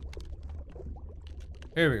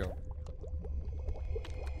 Here we go.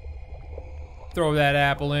 Throw that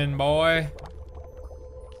apple in, boy.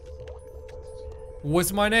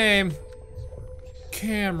 What's my name?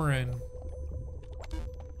 Cameron.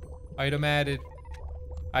 Item added.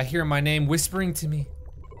 I hear my name whispering to me.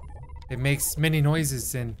 It makes many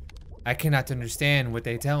noises and I cannot understand what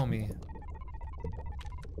they tell me.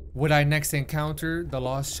 Would I next encounter the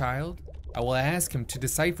lost child? I will ask him to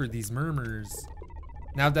decipher these murmurs.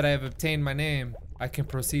 Now that I have obtained my name, I can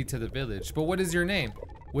proceed to the village. But what is your name?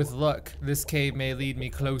 With luck, this cave may lead me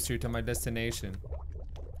closer to my destination.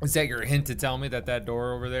 Is that your hint to tell me that that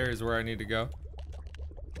door over there is where I need to go?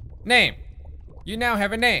 Name. You now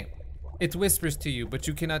have a name. It whispers to you, but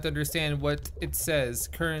you cannot understand what it says.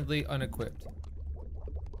 Currently unequipped.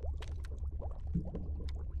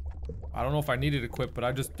 I don't know if I needed equipped, but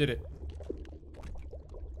I just did it.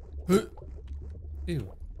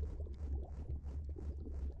 Ew.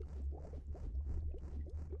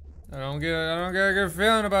 I don't get a good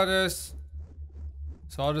feeling about this.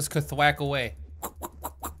 So I'll just thwack away.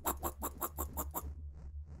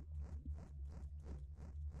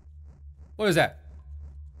 What is that?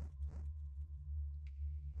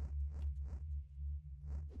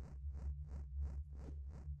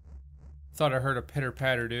 Thought I heard a pitter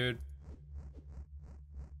patter, dude.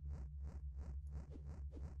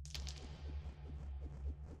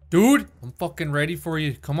 Dude, I'm fucking ready for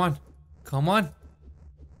you. Come on. Come on.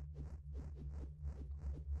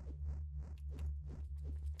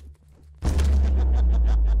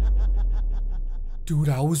 Dude,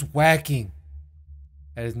 I was whacking.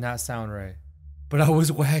 That does not sound right. But I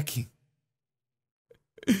was whacking.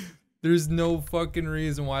 There's no fucking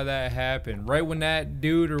reason why that happened. Right when that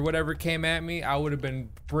dude or whatever came at me, I would have been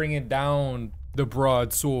bringing down the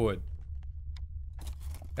broadsword.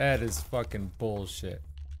 That is fucking bullshit.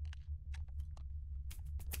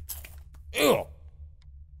 Ew.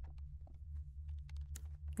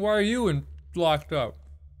 Why are you locked up?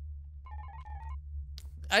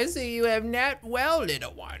 I see you have napped well,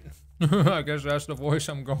 little one. I guess that's the voice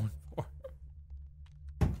I'm going for.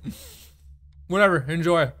 Whatever,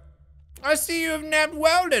 enjoy. I see you have napped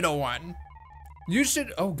well, little one. You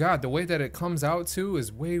should, oh god, the way that it comes out too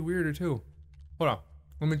is way weirder too. Hold on,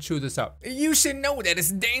 let me chew this up. You should know that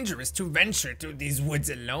it's dangerous to venture through these woods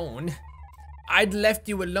alone. I'd left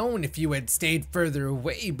you alone if you had stayed further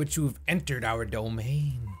away, but you've entered our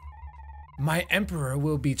domain. My emperor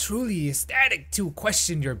will be truly ecstatic to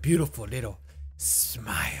question your beautiful little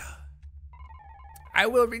smile. I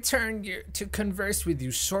will return to converse with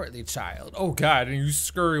you shortly, child. Oh god, and you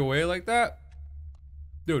scurry away like that?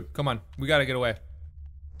 Dude, come on, we gotta get away.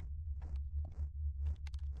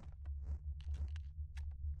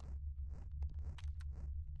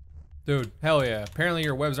 Dude, hell yeah. Apparently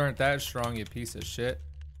your webs aren't that strong, you piece of shit.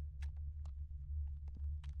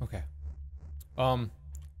 Okay.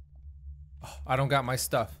 I don't got my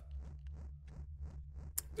stuff.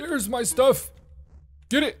 There's my stuff.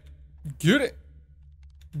 Get it. Get it.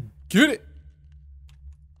 Get it!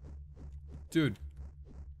 Dude.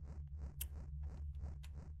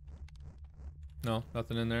 No,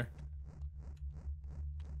 nothing in there.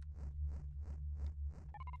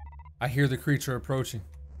 I hear the creature approaching.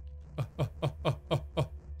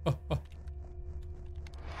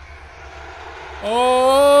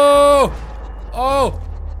 Oh! Oh!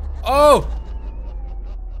 Oh!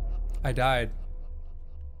 I died.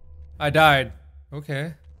 I died.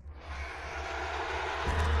 Okay.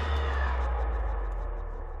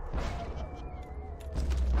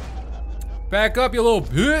 Back up, you little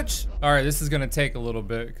bitch! Alright, this is gonna take a little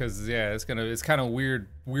bit, because, yeah, it's kind of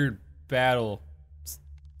weird battle,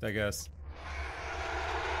 I guess.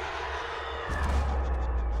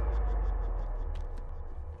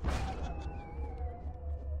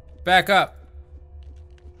 Back up.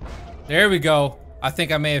 There we go. I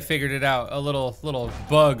think I may have figured it out. A little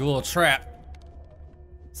bug, a little trap.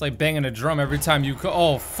 It's like banging a drum every time you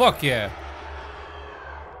oh, fuck yeah.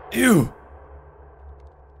 Ew.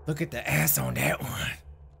 Look at the ass on that one.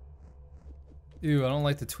 Ew, I don't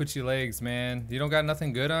like the twitchy legs, man. You don't got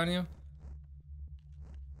nothing good on you?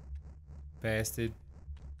 Bastard.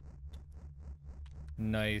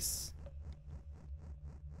 Nice.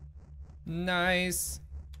 Nice.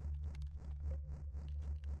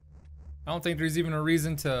 I don't think there's even a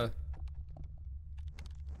reason to...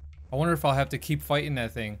 I wonder if I'll have to keep fighting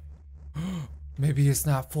that thing. Maybe it's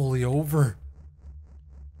not fully over.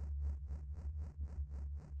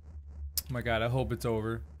 Oh my god, I hope it's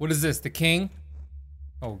over. What is this, the king?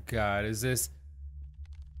 Oh god, is this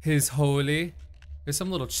his holy? There's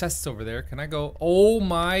some little chests over there. Can I go? Oh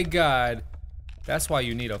my god. That's why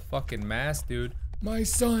you need a fucking mask, dude. My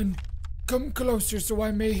son, come closer so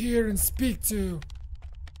I may hear and speak to you.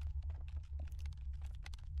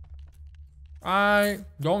 I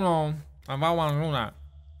don't know if I want to do that.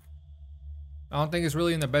 I don't think it's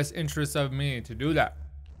really in the best interest of me to do that.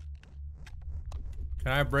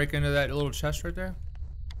 Can I break into that little chest right there?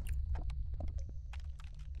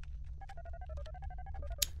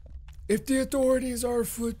 If the authorities are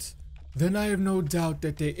afoot, then I have no doubt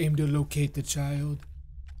that they aim to locate the child.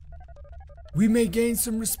 We may gain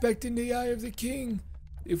some respect in the eye of the king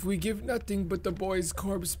if we give nothing but the boy's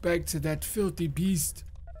corpse back to that filthy beast.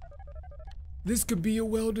 This could be a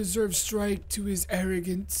well-deserved strike to his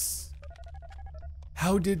arrogance.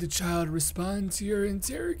 How did the child respond to your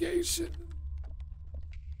interrogation?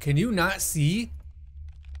 Can you not see?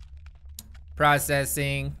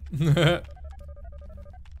 Processing.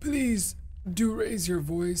 Please, do raise your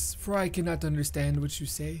voice, for I cannot understand what you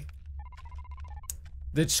say.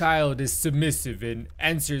 The child is submissive and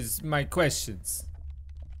answers my questions.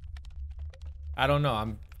 I don't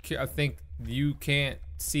know. I think you can't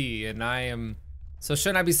see, and I am. So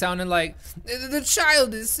shouldn't I be sounding like the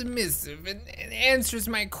child is submissive and answers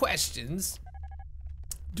my questions?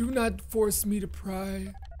 Do not force me to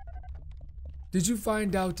pry. Did you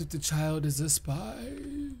find out that the child is a spy?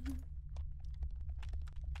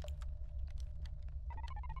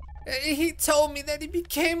 He told me that he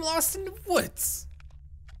became lost in the woods.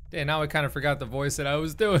 Yeah, now I kind of forgot the voice that I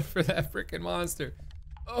was doing for that freaking monster.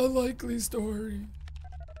 A likely story.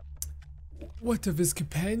 What of his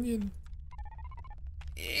companion?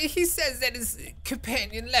 He says that his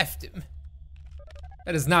companion left him.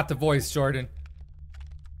 That is not the voice, Jordan.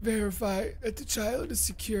 Verify that the child is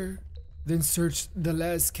secure, then search the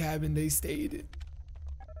last cabin they stayed in.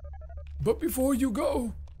 But before you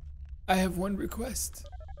go, I have one request.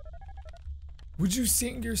 Would you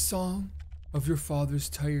sing your song of your father's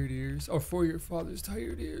tired ears, or for your father's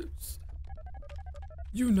tired ears?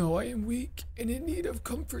 You know I am weak and in need of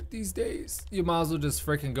comfort these days. You might as well just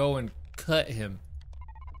freaking go and cut him.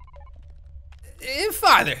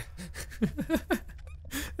 Father!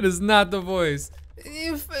 It is not the voice.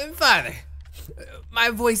 Father, my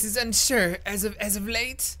voice is unsure as of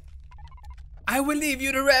late. I will leave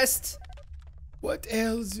you to rest. What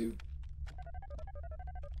ails you?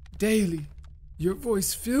 Daily, your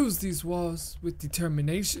voice fills these walls with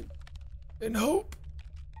determination and hope.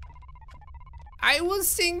 I will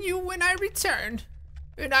sing you when I return,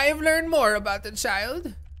 and I have learned more about the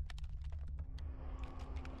child.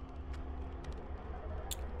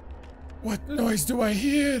 What noise do I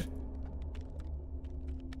hear?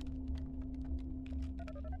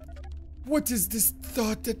 What is this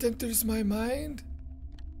thought that enters my mind?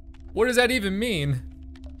 What does that even mean?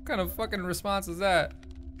 What kind of fucking response is that?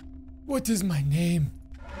 What is my name?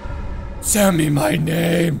 Tell me my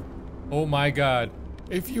name! Oh my god.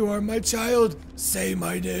 If you are my child, say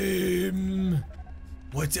my name.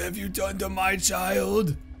 What have you done to my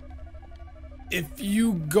child? If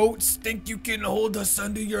you goats think you can hold us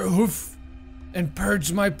under your hoof, and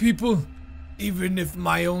purge my people, even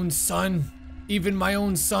my own son,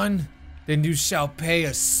 then you shall pay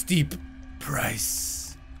a steep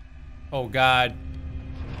price. Oh God.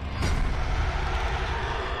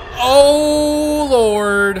 Oh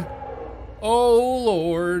Lord. Oh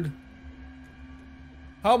Lord.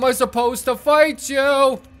 How am I supposed to fight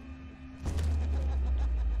you?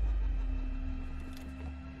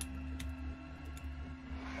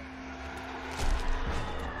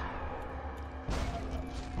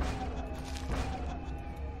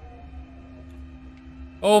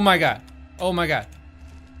 Oh my God. Oh my God.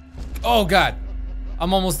 Oh God.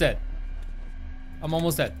 I'm almost dead. I'm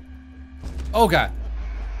almost dead. Oh God.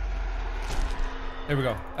 There we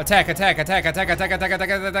go. Attack, attack, attack, attack, attack, attack, attack,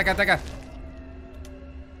 attack, attack, attack.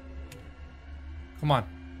 Come on.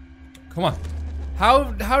 Come on.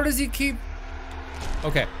 How does he keep?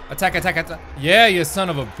 Okay. Attack, attack, attack. Yeah, you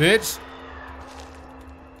son of a bitch.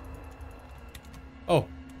 Oh.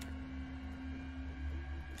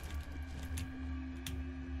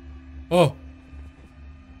 Oh.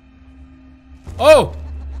 Oh!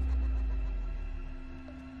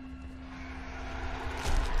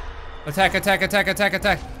 Attack, attack, attack, attack,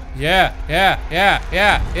 attack. Yeah, yeah, yeah,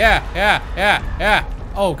 yeah, yeah, yeah, yeah, yeah.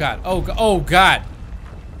 Oh God, oh God, oh God.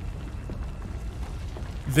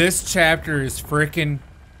 This chapter is freaking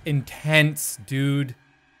intense, dude.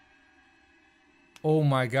 Oh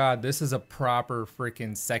my God, this is a proper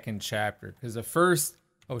freaking second chapter. Because the first,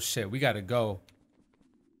 oh shit, we gotta go.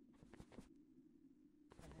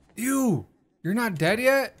 You're not dead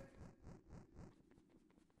yet?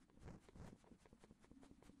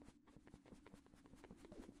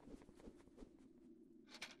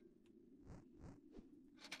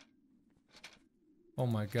 Oh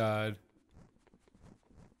my God.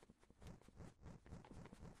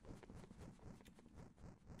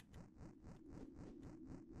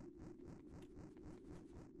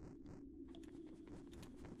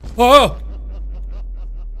 Oh!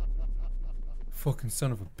 Fucking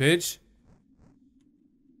son of a bitch.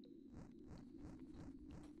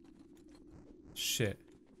 Shit.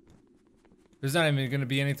 There's not even gonna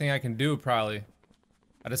be anything I can do, probably.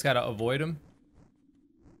 I just gotta avoid him.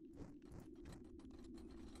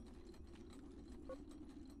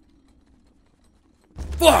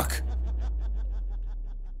 Fuck!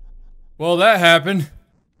 Well, that happened.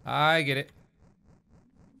 I get it.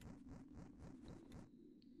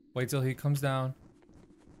 Wait till he comes down.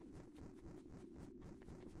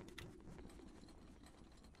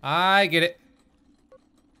 I get it.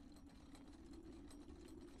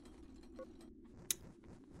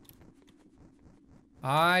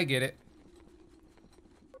 I get it.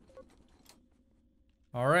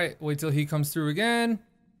 Alright, wait till he comes through again.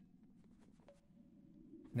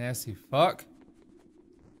 Nasty fuck.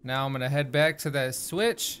 Now I'm gonna head back to that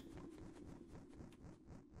switch.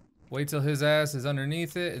 Wait till his ass is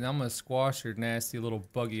underneath it, and I'm gonna squash your nasty little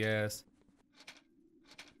buggy ass.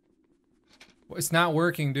 Well, it's not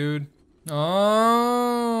working, dude. Oh.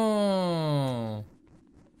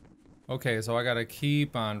 Okay, so I gotta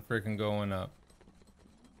keep on freaking going up.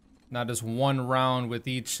 Not just one round with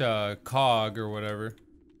each cog or whatever.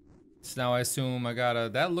 So now I assume I gotta.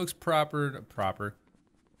 That looks proper.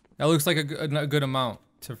 That looks like a good amount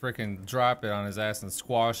to freaking drop it on his ass and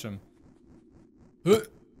squash him.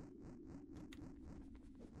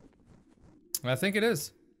 I think it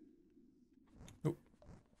is. Oh.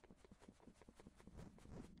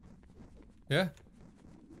 Yeah.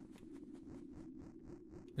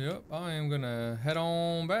 Yep, I am gonna head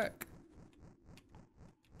on back.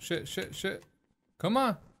 Shit, shit, shit. Come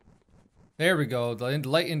on. There we go. The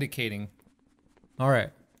light indicating. Alright.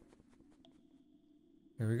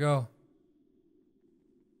 Here we go.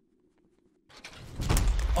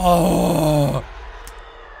 Oh!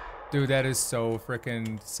 Dude, that is so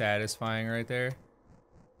freaking satisfying right there.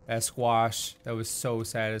 That squash, that was so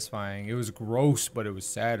satisfying. It was gross, but it was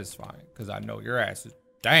satisfying. Because I know your ass is...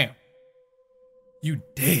 Damn. You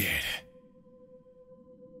did.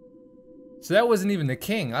 So that wasn't even the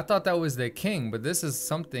king. I thought that was the king, but this is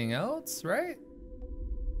something else, right?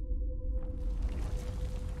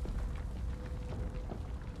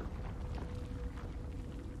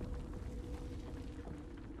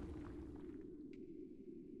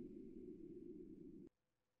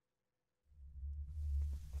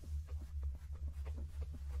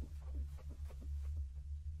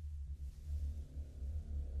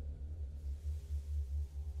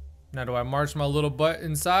 Now do I march my little butt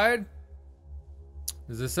inside?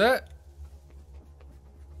 Is this it?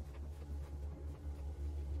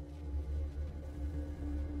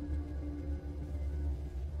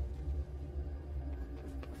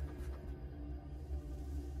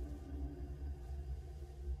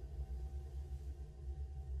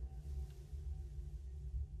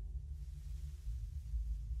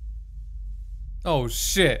 Oh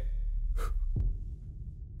shit.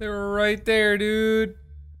 They were right there, dude.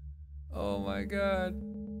 Oh my god.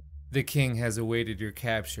 The king has awaited your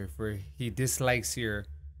capture, for he dislikes your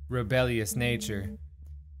rebellious nature.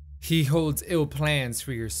 He holds ill plans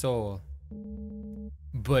for your soul.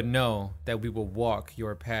 But know that we will walk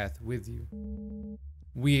your path with you.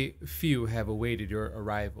 We few have awaited your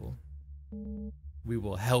arrival. We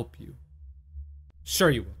will help you. Sure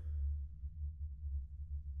you will.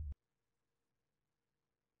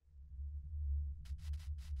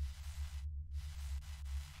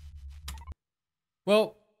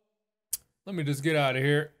 Well, let me just get out of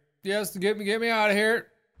here. Yes, get me out of here.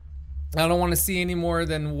 I don't want to see any more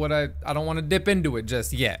than what I don't want to dip into it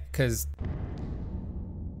just yet, cause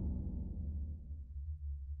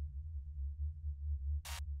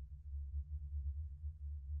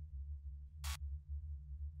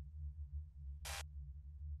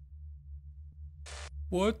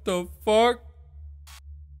what the fuck?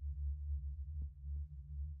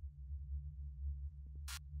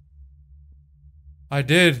 I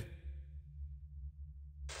did.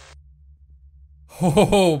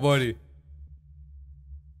 Oh, buddy.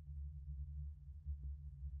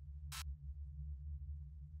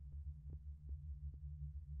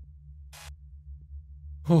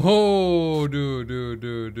 Oh,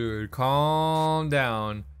 dude. Calm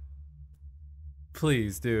down.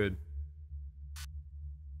 Please, dude.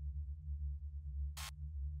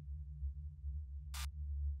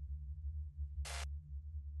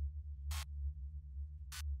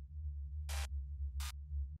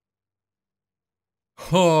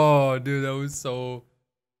 Oh, dude, that was so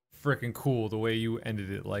freaking cool the way you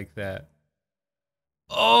ended it like that.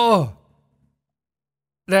 Oh!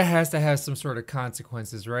 That has to have some sort of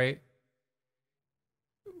consequences, right?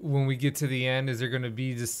 When we get to the end, is there going to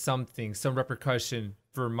be just something, some repercussion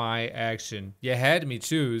for my action? You had me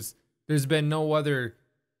choose. There's been no other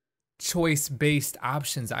choice-based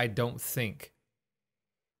options, I don't think.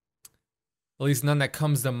 At least none that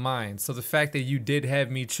comes to mind. So the fact that you did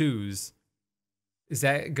have me choose, is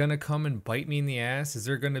that gonna come and bite me in the ass? Is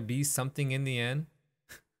there gonna be something in the end?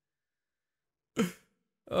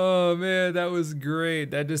 Oh man, that was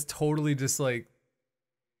great. That just totally just like,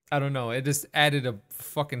 I don't know, it just added a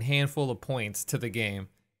fucking handful of points to the game.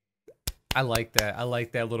 I like that. I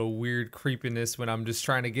like that little weird creepiness when I'm just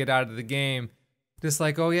trying to get out of the game. Just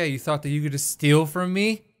like, oh yeah, you thought that you could just steal from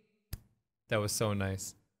me? That was so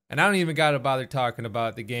nice. And I don't even gotta bother talking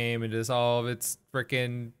about the game and just all of its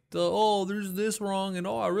freaking, oh, there's this wrong and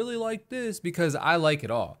oh, I really like this, because I like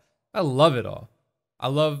it all. I love it all. I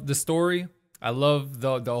love the story. I love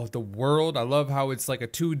the world. I love how it's like a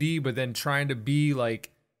 2D, but then trying to be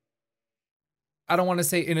like, I don't want to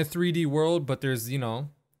say in a 3D world, but there's, you know,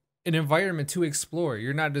 an environment to explore.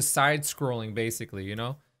 You're not just side scrolling basically, you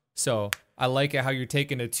know? So I like it how you're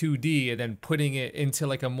taking a 2D and then putting it into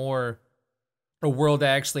like a world that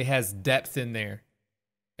actually has depth in there.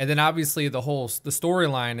 And then obviously the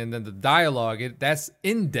storyline and then the dialogue, that's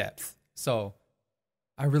in depth. So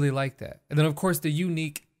I really like that. And then of course the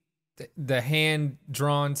unique, the hand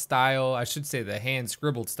drawn style, I should say the hand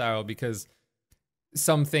scribbled style, because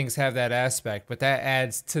some things have that aspect, but that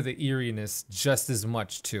adds to the eeriness just as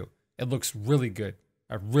much too. It looks really good.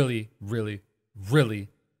 I really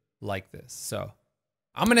like this. So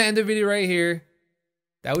I'm going to end the video right here.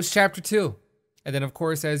 That was chapter 2. And then of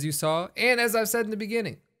course, as you saw, and as I've said in the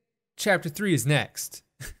beginning, chapter 3 is next.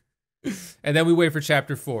 And then we wait for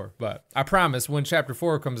chapter 4. But I promise when chapter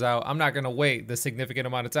 4 comes out, I'm not going to wait the significant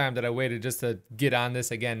amount of time that I waited just to get on this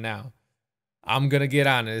again now. I'm going to get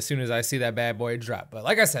on it as soon as I see that bad boy drop. But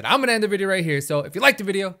like I said, I'm going to end the video right here. So if you liked the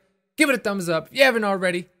video, give it a thumbs up. If you haven't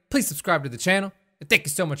already, please subscribe to the channel. And thank you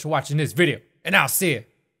so much for watching this video. And I'll see you.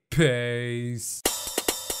 Peace.